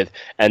comfortable with,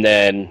 and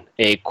then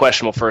a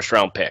questionable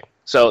first-round pick.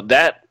 So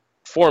that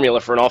formula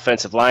for an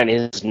offensive line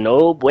is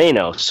no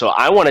bueno. So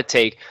I want to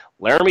take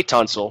Laramie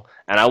Tunsil,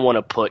 and I want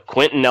to put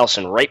Quentin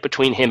Nelson right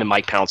between him and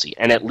Mike Pouncey.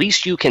 And at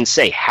least you can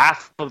say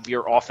half of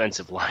your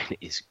offensive line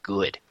is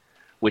good,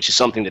 which is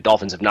something the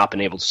Dolphins have not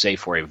been able to say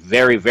for a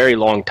very, very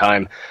long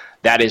time.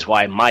 That is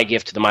why my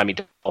gift to the Miami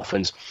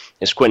Dolphins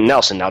is Quentin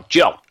Nelson. Now,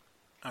 Joe,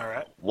 all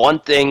right. One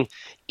thing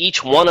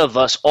each one of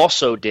us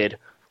also did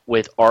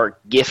with our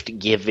gift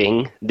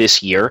giving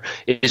this year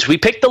is we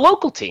picked the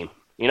local team.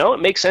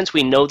 It makes sense.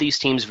 We know these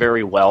teams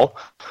very well.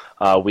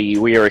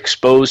 We are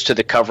exposed to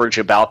the coverage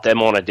about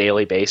them on a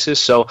daily basis.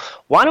 So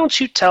why don't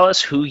you tell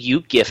us who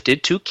you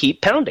gifted to keep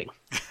pounding?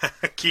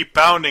 Keep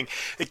pounding.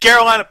 The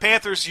Carolina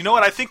Panthers, you know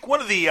what? I think one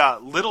of the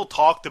little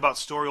talked about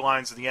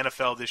storylines of the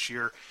NFL this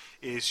year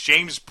is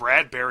James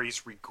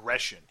Bradberry's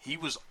regression. He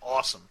was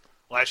awesome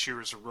last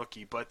year as a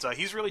rookie, but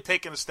he's really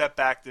taken a step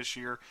back this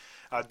year.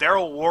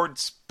 Darryl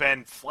Ward's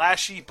been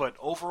flashy, but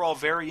overall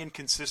very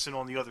inconsistent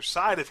on the other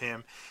side of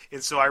him.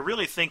 And so I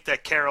really think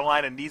that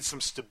Carolina needs some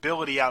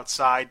stability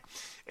outside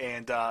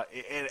and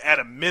at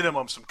a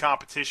minimum some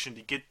competition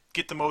to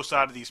get the most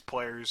out of these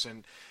players.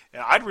 And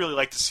I'd really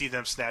like to see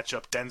them snatch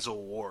up Denzel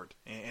Ward.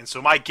 And so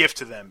my gift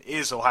to them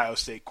is Ohio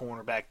State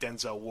cornerback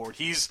Denzel Ward.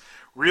 He's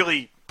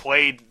really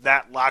played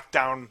that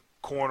lockdown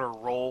corner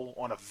role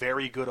on a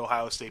very good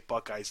Ohio State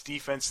Buckeyes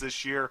defense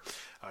this year.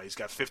 He's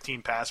got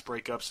 15 pass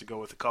breakups to go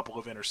with a couple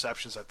of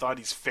interceptions. I thought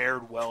he's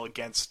fared well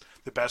against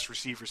the best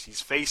receivers he's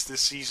faced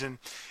this season.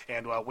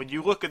 And when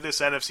you look at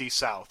this NFC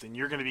South, and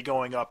you're going to be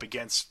going up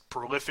against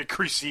prolific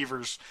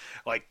receivers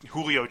like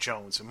Julio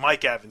Jones and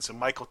Mike Evans and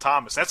Michael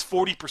Thomas, that's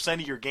 40%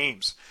 of your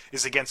games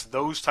is against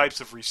those types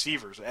of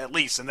receivers, at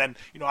least. And then,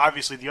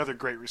 obviously the other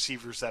great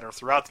receivers that are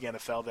throughout the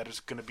NFL that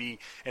is going to be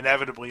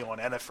inevitably on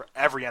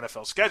every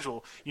NFL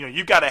schedule.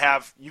 You've got to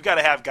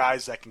have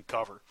guys that can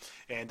cover.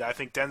 And I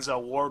think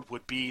Denzel Ward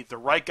would be the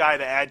right guy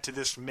to add to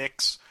this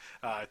mix.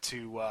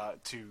 to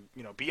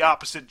be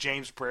opposite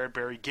James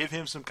Bradberry, give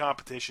him some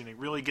competition, and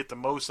really get the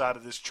most out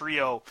of this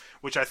trio,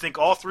 which I think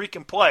all three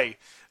can play.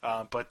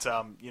 But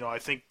I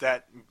think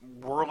that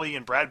Worley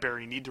and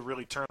Bradberry need to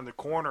really turn the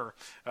corner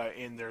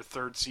in their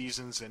third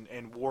seasons,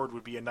 and Ward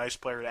would be a nice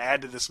player to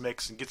add to this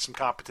mix and get some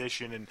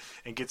competition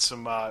and get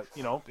some,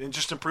 and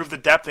just improve the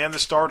depth and the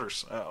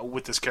starters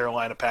with this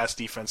Carolina pass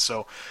defense.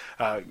 So,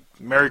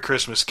 Merry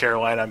Christmas,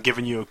 Carolina. I'm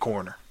giving you a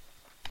corner.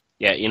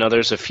 Yeah,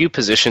 there's a few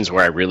positions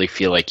where I really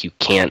feel like you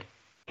can't,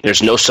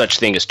 there's no such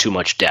thing as too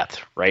much depth,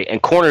 right?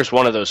 And corner is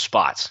one of those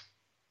spots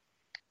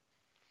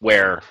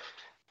where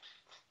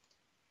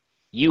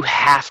you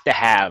have to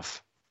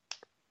have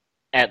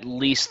at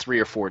least 3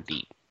 or 4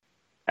 deep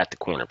at the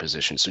corner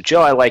position. So,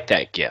 Joe, I like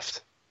that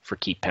gift for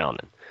keep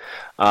pounding.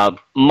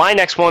 My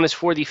next one is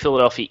for the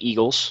Philadelphia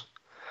Eagles.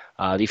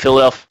 The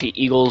Philadelphia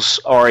Eagles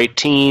are a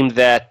team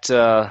that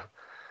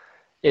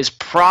is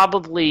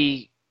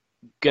probably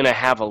going to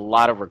have a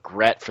lot of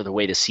regret for the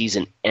way the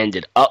season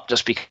ended up,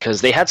 just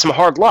because they had some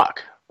hard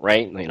luck,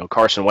 right?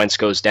 Carson Wentz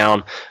goes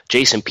down.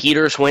 Jason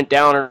Peters went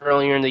down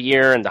earlier in the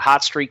year, and the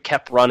hot streak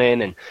kept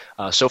running.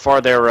 And so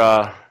far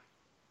they're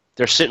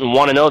sitting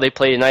 1-0. They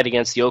play tonight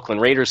against the Oakland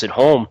Raiders at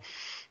home,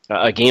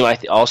 a game I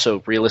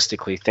also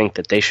realistically think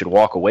that they should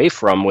walk away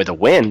from with a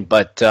win.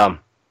 But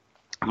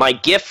my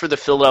gift for the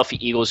Philadelphia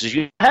Eagles is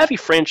you have a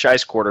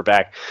franchise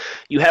quarterback.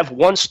 You have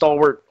one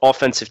stalwart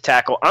offensive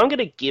tackle. I'm going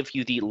to give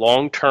you the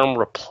long-term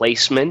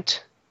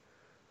replacement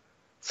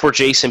for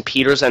Jason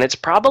Peters, and it's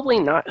probably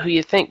not who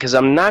you think, because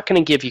I'm not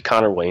going to give you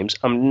Connor Williams.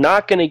 I'm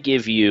not going to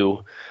give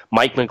you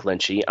Mike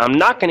McGlinchey. I'm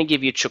not going to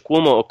give you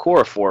Chukwuma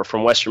Okorafor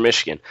from Western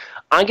Michigan.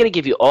 I'm going to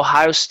give you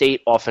Ohio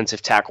State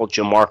offensive tackle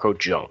Jamarco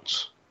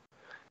Jones.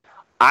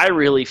 I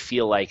really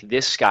feel like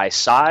this guy's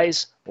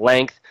size,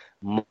 length,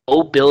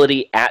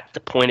 mobility at the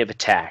point of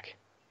attack,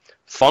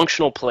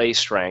 functional play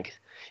strength,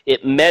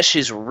 it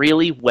meshes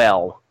really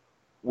well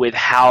with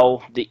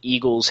how the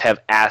Eagles have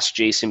asked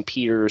Jason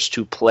Peters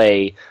to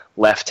play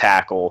left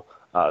tackle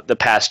the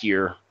past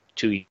year,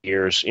 2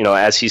 years.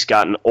 As he's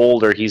gotten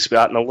older, he's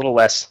gotten a little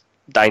less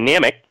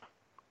dynamic,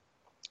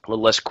 a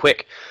little less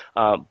quick.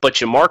 But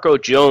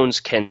Jamarco Jones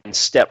can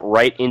step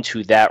right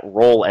into that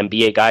role and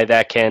be a guy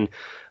that can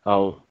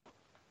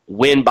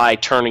win by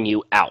turning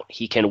you out.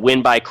 He can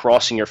win by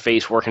crossing your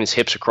face, working his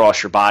hips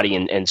across your body,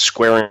 and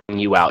squaring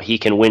you out. He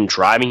can win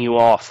driving you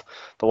off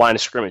the line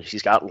of scrimmage.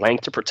 He's got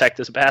length to protect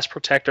as a pass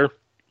protector.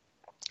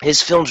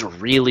 His film's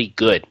really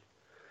good,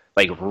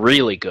 like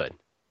really good.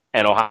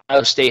 And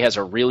Ohio State has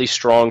a really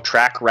strong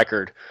track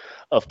record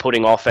of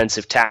putting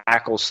offensive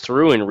tackles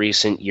through in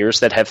recent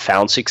years that have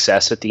found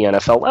success at the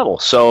NFL level.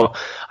 So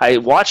I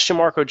watched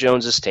Jamarco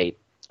Jones' tape.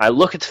 I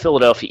look at the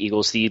Philadelphia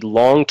Eagles, the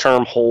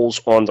long-term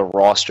holes on the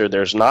roster.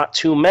 There's not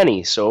too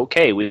many. So,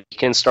 okay, we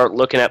can start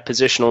looking at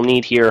positional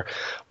need here.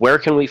 Where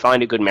can we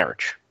find a good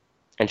marriage?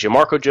 And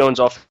Jamarco Jones,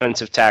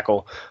 offensive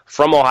tackle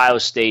from Ohio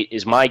State,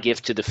 is my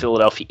gift to the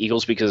Philadelphia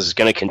Eagles because it's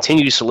going to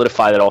continue to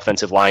solidify that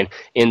offensive line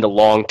in the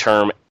long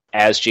term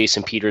as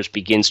Jason Peters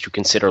begins to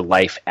consider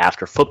life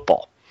after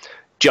football.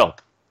 Joe,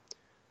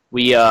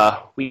 we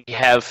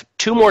have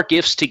 2 more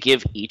gifts to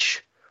give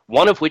each,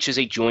 one of which is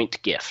a joint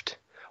gift.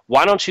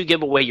 Why don't you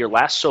give away your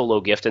last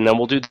solo gift, and then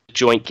we'll do the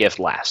joint gift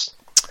last?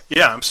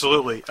 Yeah,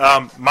 absolutely.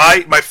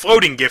 My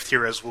floating gift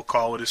here, as we'll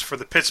call it, is for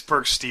the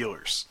Pittsburgh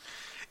Steelers.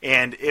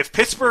 And if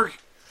Pittsburgh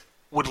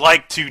would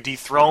like to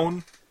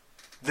dethrone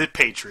the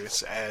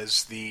Patriots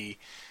as the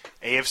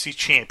AFC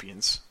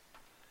champions,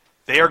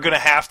 they are going to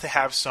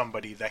have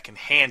somebody that can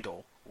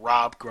handle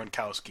Rob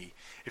Gronkowski.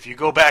 If you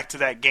go back to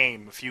that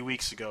game a few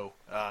weeks ago,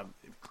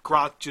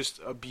 Gronk just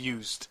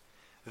abused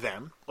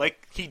them,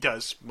 like he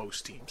does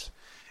most teams.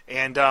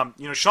 And,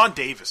 Sean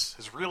Davis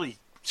has really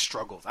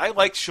struggled. I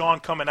liked Sean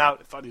coming out.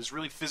 I thought he was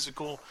really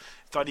physical.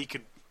 I thought he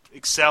could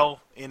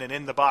excel in an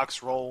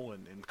in-the-box role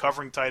and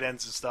covering tight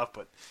ends and stuff.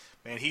 But,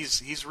 man,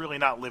 he's really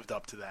not lived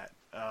up to that.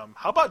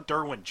 How about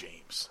Derwin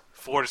James,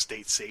 Florida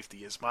State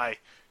safety, is my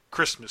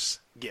Christmas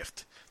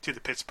gift to the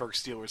Pittsburgh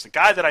Steelers. A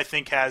guy that I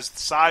think has the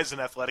size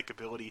and athletic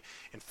ability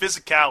and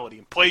physicality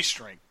and play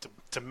strength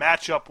to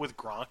match up with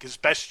Gronk as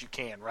best you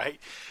can, right?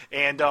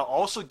 And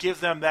also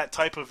give them that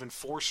type of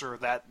enforcer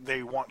that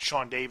they want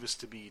Sean Davis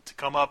to be, to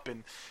come up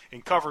and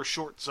cover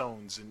short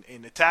zones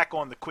and attack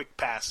on the quick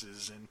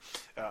passes and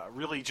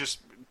really just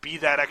be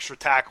that extra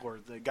tackler,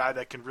 the guy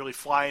that can really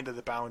fly into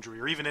the boundary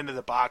or even into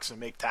the box and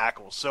make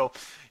tackles. So,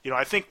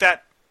 I think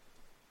that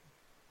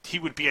he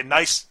would be a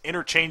nice,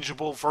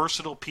 interchangeable,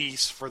 versatile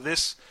piece for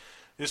this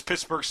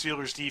Pittsburgh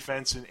Steelers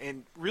defense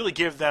and really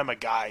give them a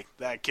guy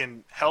that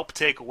can help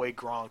take away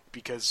Gronk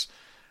because,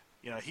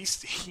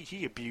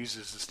 he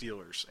abuses the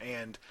Steelers.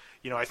 And,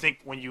 I think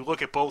when you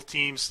look at both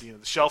teams, the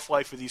shelf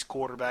life of these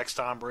quarterbacks,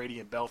 Tom Brady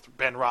and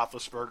Ben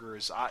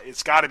Roethlisberger,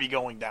 it's got to be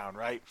going down,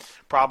 right?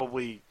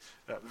 Probably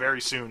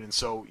very soon. And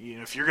so,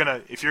 if you're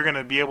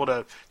gonna be able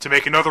to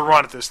make another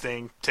run at this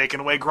thing, taking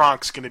away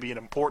Gronk's going to be an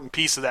important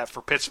piece of that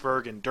for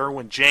Pittsburgh, and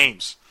Derwin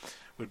James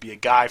would be a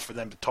guy for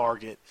them to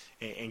target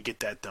and get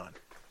that done.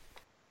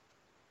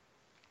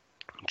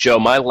 Joe,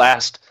 my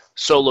last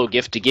solo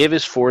gift to give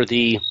is for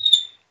the,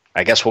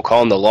 I guess we'll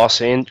call them the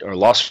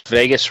Las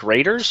Vegas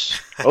Raiders,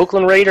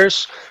 Oakland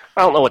Raiders.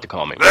 I don't know what to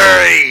call them.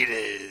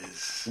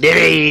 Raiders.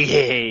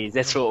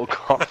 That's what we'll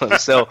call them.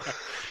 So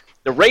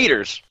the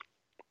Raiders,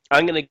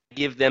 I'm going to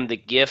give them the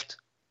gift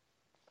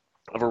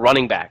of a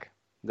running back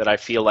that I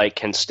feel like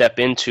can step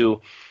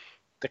into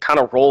the kind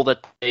of role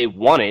that they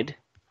wanted.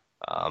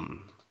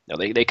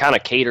 They kind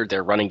of catered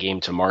their running game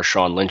to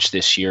Marshawn Lynch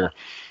this year,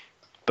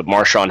 but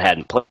Marshawn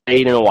hadn't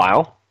played in a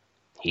while.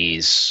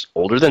 He's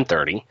older than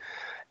 30,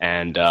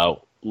 and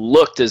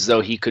looked as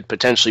though he could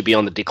potentially be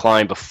on the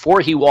decline before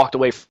he walked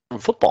away from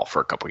football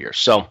for a couple years.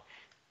 So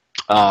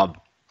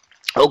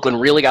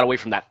Oakland really got away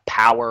from that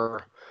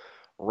power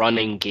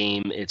running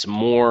game. It's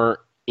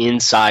more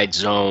inside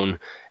zone,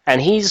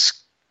 and he's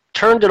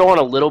turned it on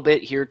a little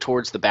bit here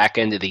towards the back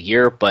end of the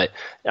year, but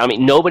I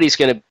mean, nobody's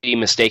going to be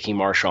mistaking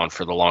Marshawn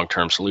for the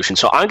long-term solution.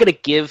 So I'm going to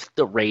give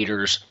the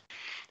Raiders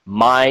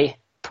my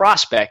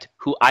prospect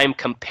who I'm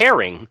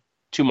comparing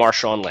to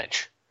Marshawn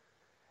Lynch,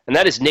 and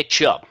that is Nick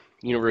Chubb,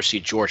 University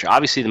of Georgia.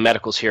 Obviously, the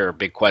medicals here are a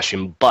big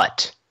question,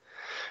 but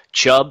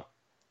Chubb,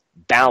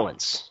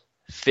 balance,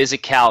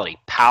 physicality,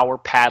 power,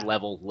 pad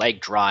level,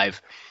 leg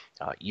drive,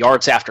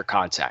 yards after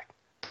contact.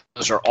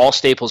 Those are all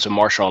staples of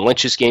Marshawn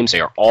Lynch's games. They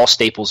are all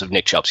staples of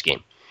Nick Chubb's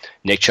game.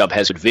 Nick Chubb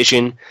has good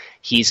vision.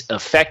 He's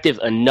effective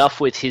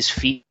enough with his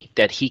feet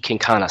that he can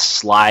kind of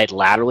slide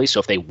laterally. So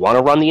if they want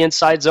to run the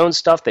inside zone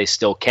stuff, they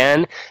still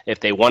can.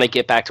 If they want to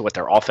get back to what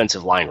their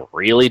offensive line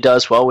really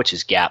does well, which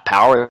is gap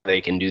power,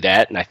 they can do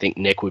that. And I think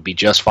Nick would be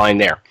just fine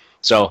there.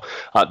 So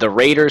the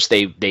Raiders,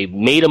 they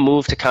made a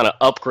move to kind of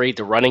upgrade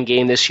the running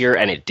game this year,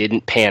 and it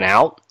didn't pan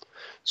out.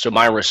 So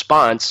my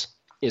response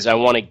is I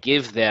want to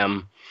give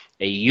them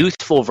a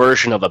youthful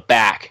version of a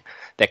back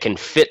that can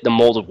fit the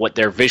mold of what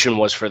their vision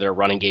was for their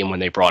running game when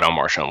they brought on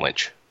Marshawn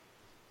Lynch.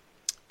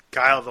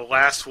 Kyle, the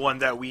last one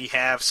that we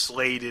have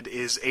slated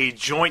is a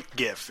joint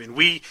gift, and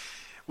we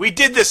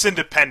did this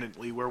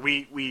independently, where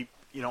we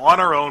on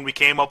our own, we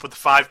came up with the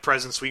 5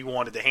 presents we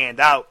wanted to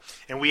hand out,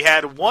 and we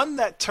had one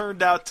that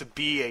turned out to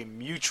be a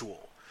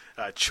mutual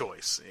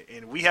choice,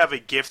 and we have a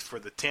gift for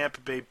the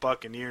Tampa Bay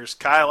Buccaneers.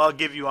 Kyle, I'll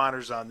give you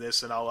honors on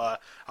this, and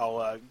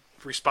I'll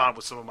respond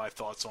with some of my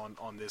thoughts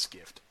on this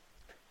gift.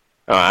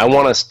 I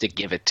want us to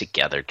give it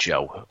together,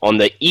 Joe. On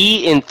the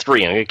E in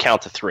 3, I'm going to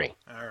count to 3.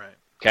 All right.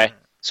 Okay? All right.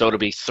 So it'll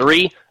be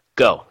 3,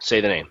 go. Say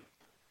the name.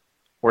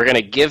 We're going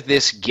to give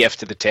this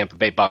gift to the Tampa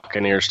Bay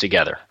Buccaneers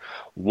together.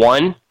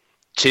 1,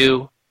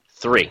 2,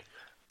 3.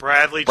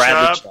 Bradley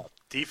Chubb,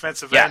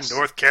 defensive end,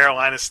 North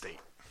Carolina State.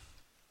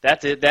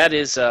 That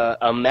is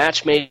a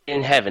match made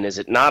in heaven, is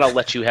it not? I'll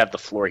let you have the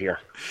floor here.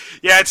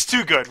 Yeah, it's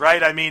too good,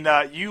 right? I mean,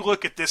 you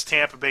look at this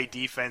Tampa Bay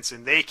defense,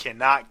 and they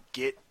cannot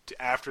get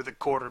after the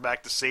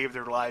quarterback to save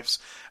their lives.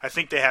 I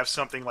think they have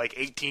something like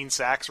 18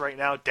 sacks right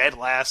now, dead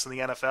last in the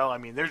NFL. I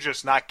mean, they're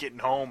just not getting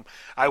home.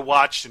 I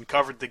watched and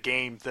covered the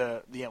game,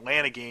 the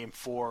Atlanta game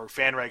for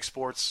FanRag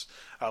Sports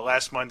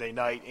last Monday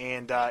night,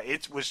 and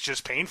it was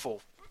just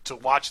painful to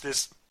watch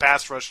this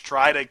pass rush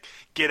try to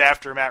get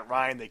after Matt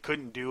Ryan. They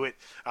couldn't do it.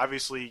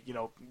 Obviously,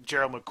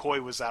 Gerald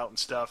McCoy was out and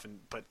stuff,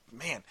 but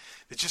man,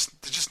 they're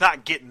just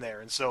not getting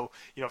there. And so,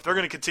 if they're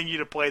going to continue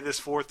to play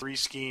this 4-3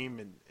 scheme,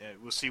 and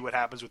we'll see what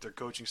happens with their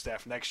coaching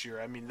staff next year.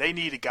 I mean, they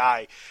need a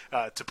guy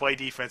to play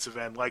defensive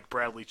end like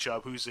Bradley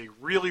Chubb, who's a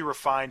really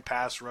refined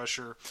pass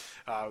rusher,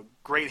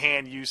 great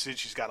hand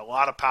usage. He's got a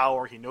lot of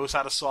power. He knows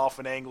how to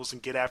soften angles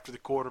and get after the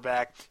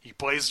quarterback. He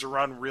plays the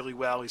run really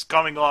well. He's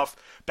coming off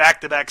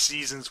back-to-back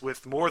seasons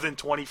with more than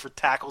 20 for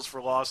tackles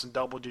for loss and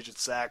double-digit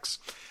sacks.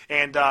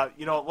 And,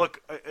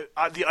 look,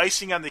 the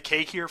icing on the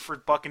cake here for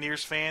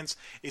Buccaneers fans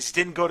is he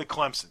didn't go to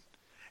Clemson.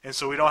 And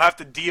so we don't have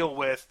to deal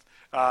with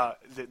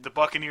the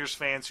Buccaneers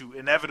fans who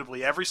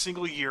inevitably every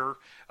single year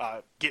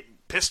get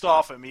pissed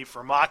off at me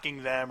for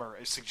mocking them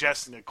or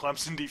suggesting a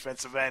Clemson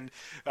defensive end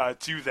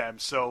to them.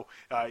 So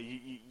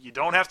you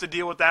don't have to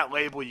deal with that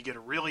label. You get a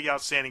really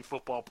outstanding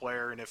football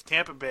player. And if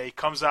Tampa Bay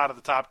comes out of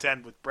the top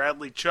 10 with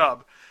Bradley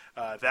Chubb,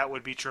 that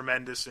would be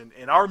tremendous.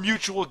 And our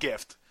mutual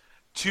gift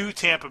to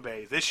Tampa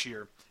Bay this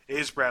year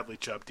is Bradley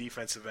Chubb,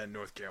 defensive end,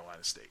 North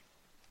Carolina State.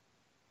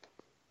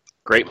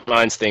 Great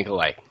minds think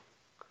alike.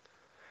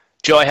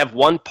 Joe, I have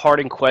one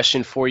parting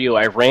question for you.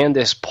 I ran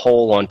this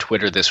poll on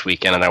Twitter this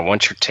weekend, and I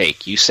want your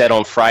take. You said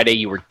on Friday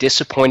you were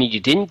disappointed you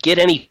didn't get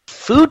any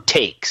food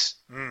takes.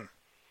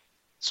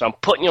 So I'm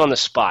putting you on the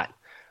spot.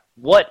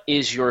 What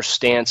is your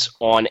stance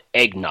on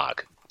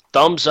eggnog?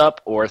 Thumbs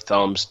up or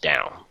thumbs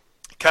down?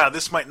 Kyle,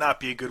 this might not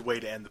be a good way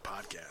to end the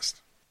podcast.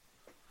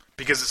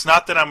 Because it's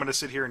not that I'm going to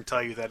sit here and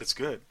tell you that it's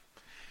good.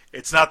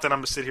 It's not that I'm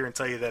going to sit here and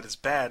tell you that it's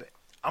bad.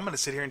 I'm going to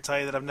sit here and tell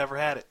you that I've never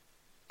had it.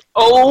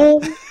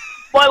 Oh,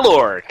 my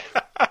Lord.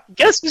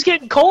 Guess who's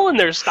getting coal in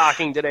their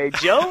stocking today,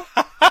 Joe?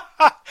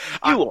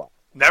 You are.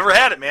 Never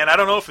had it, man. I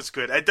don't know if it's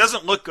good. It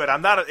doesn't look good.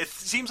 It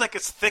seems like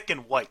it's thick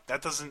and white.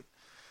 That doesn't...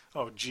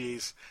 Oh,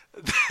 jeez.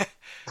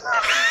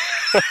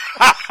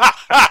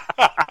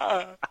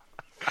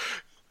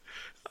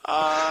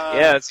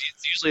 Yeah, it's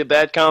usually a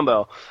bad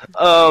combo.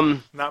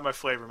 Not my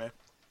flavor, man.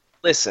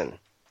 Listen,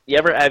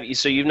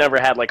 So you've never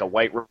had like a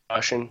White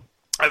Russian?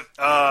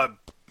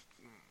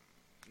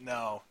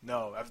 No,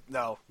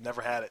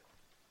 never had it.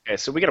 Okay,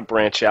 so we got to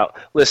branch out.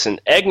 Listen,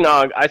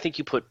 eggnog, I think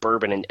you put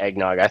bourbon in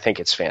eggnog. I think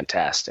it's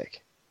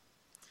fantastic.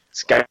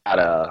 It's got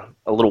a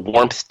little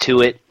warmth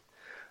to it.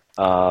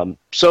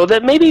 So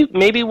that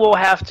maybe we'll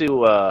have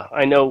to,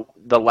 I know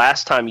the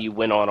last time you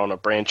went on a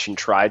branch and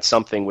tried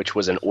something, which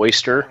was an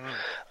oyster,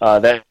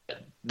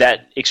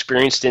 that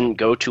experience didn't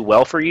go too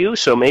well for you.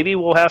 So maybe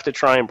we'll have to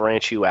try and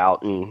branch you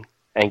out and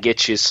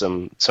get you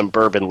some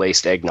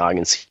bourbon-laced eggnog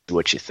and see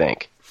what you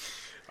think.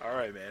 All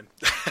right, man.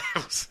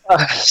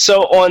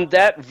 So on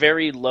that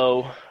very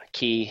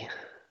low-key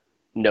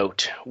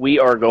note, we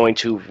are going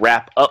to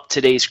wrap up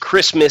today's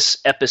Christmas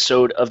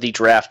episode of the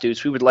Draft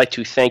Dudes. We would like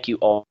to thank you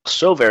all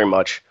so very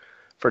much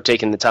for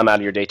taking the time out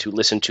of your day to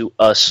listen to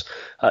us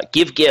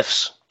give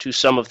gifts to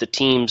some of the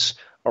teams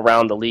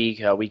around the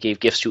league. We gave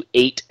gifts to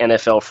 8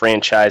 NFL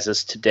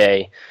franchises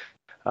today.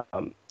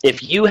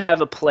 If you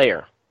have a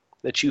player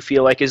that you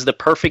feel like is the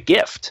perfect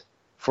gift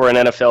for an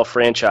NFL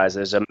franchise,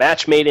 there's a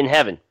match made in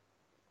heaven,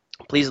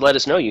 please let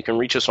us know. You can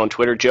reach us on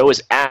Twitter. Joe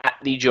is at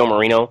the Joe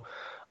Marino.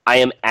 I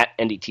am at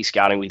NDT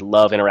Scouting. We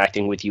love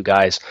interacting with you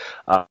guys.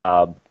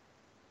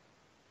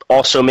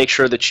 Also, make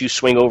sure that you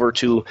swing over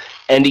to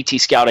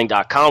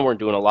ndtscouting.com. We're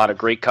doing a lot of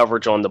great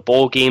coverage on the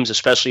bowl games,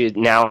 especially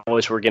now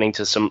as we're getting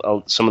to some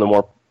of the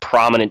more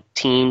prominent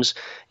teams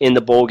in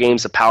the bowl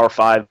games. The Power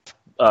 5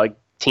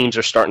 teams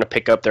are starting to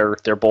pick up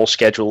their bowl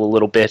schedule a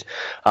little bit.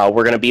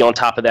 We're going to be on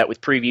top of that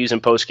with previews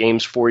and post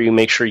games for you.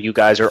 Make sure you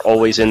guys are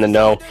always in the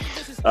know.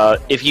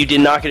 If you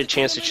did not get a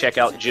chance to check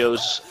out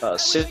Joe's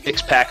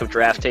 6-pack of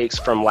draft takes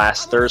from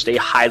last Thursday,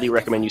 highly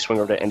recommend you swing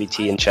over to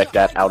NDT and check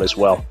that out as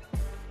well.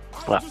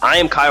 I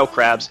am Kyle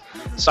Krabs,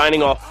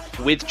 signing off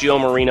with Joe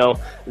Marino.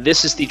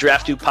 This is the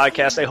Draft Dude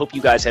Podcast. I hope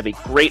you guys have a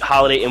great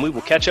holiday, and we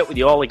will catch up with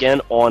you all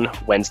again on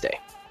Wednesday.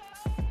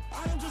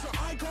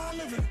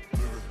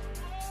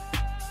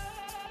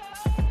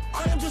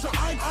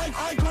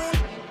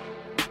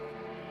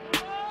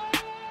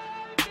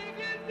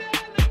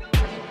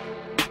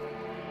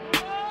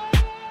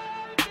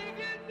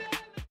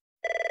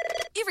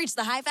 You've reached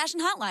the High Fashion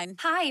Hotline.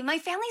 Hi, my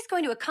family's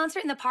going to a concert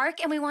in the park,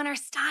 and we want our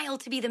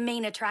style to be the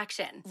main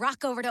attraction.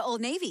 Rock over to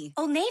Old Navy.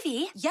 Old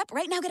Navy? Yep,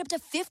 right now get up to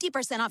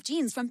 50% off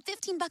jeans from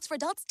 $15 for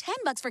adults,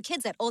 $10 for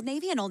kids at Old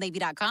Navy and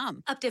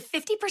OldNavy.com. Up to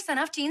 50%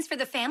 off jeans for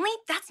the family?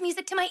 That's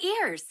music to my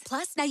ears.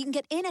 Plus, now you can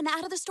get in and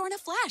out of the store in a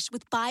flash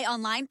with buy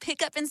online,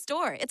 pick up in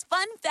store. It's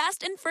fun,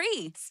 fast, and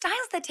free.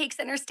 Styles that take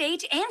center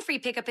stage and free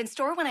pickup in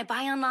store when I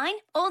buy online?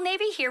 Old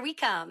Navy, here we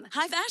come.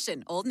 High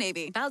Fashion, Old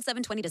Navy. Valid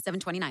 7/20 to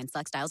 7/29.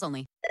 Select styles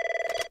only.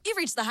 You've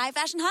reached the High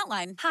Fashion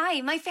Hotline. Hi,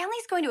 my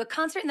family's going to a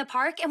concert in the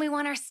park, and we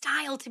want our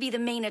style to be the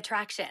main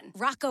attraction.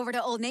 Rock over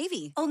to Old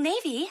Navy. Old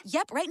Navy?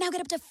 Yep, right now get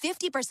up to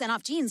 50%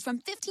 off jeans from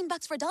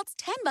 $15 for adults,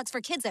 $10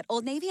 for kids at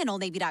Old Navy and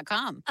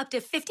OldNavy.com. Up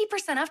to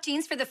 50% off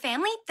jeans for the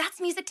family?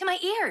 That's music to my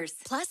ears.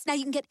 Plus, now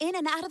you can get in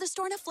and out of the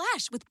store in a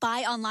flash with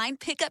buy online,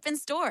 pick up in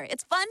store.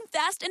 It's fun,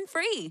 fast, and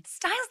free.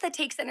 Styles that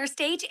take center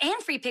stage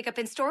and free pickup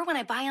in store when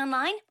I buy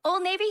online?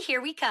 Old Navy,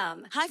 here we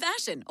come. High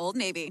Fashion, Old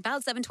Navy.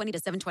 Valid 7/20 to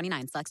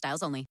 7/29. Select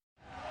styles only.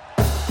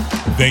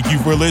 Thank you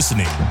for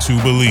listening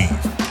to Believe.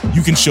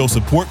 You can show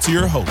support to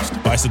your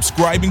host by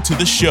subscribing to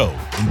the show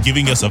and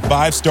giving us a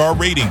 5-star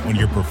rating on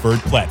your preferred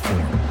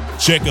platform.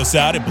 Check us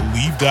out at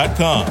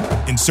Believe.com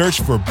and search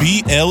for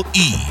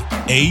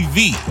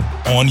BLEAV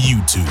on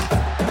YouTube.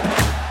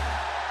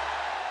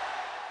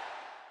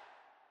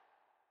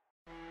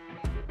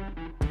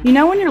 You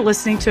know when you're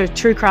listening to a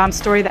true crime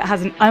story that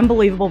has an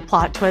unbelievable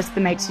plot twist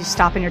that makes you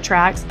stop in your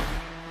tracks?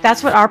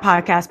 That's what our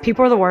podcast,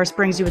 People Are the Worst,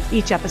 brings you with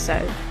each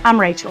episode. I'm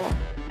Rachel.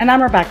 And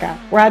I'm Rebecca.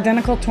 We're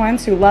identical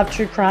twins who love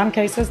true crime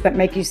cases that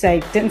make you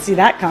say, didn't see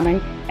that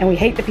coming, and we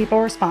hate the people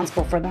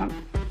responsible for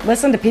them.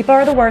 Listen to People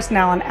Are the Worst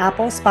now on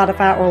Apple,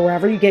 Spotify, or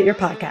wherever you get your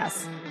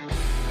podcasts.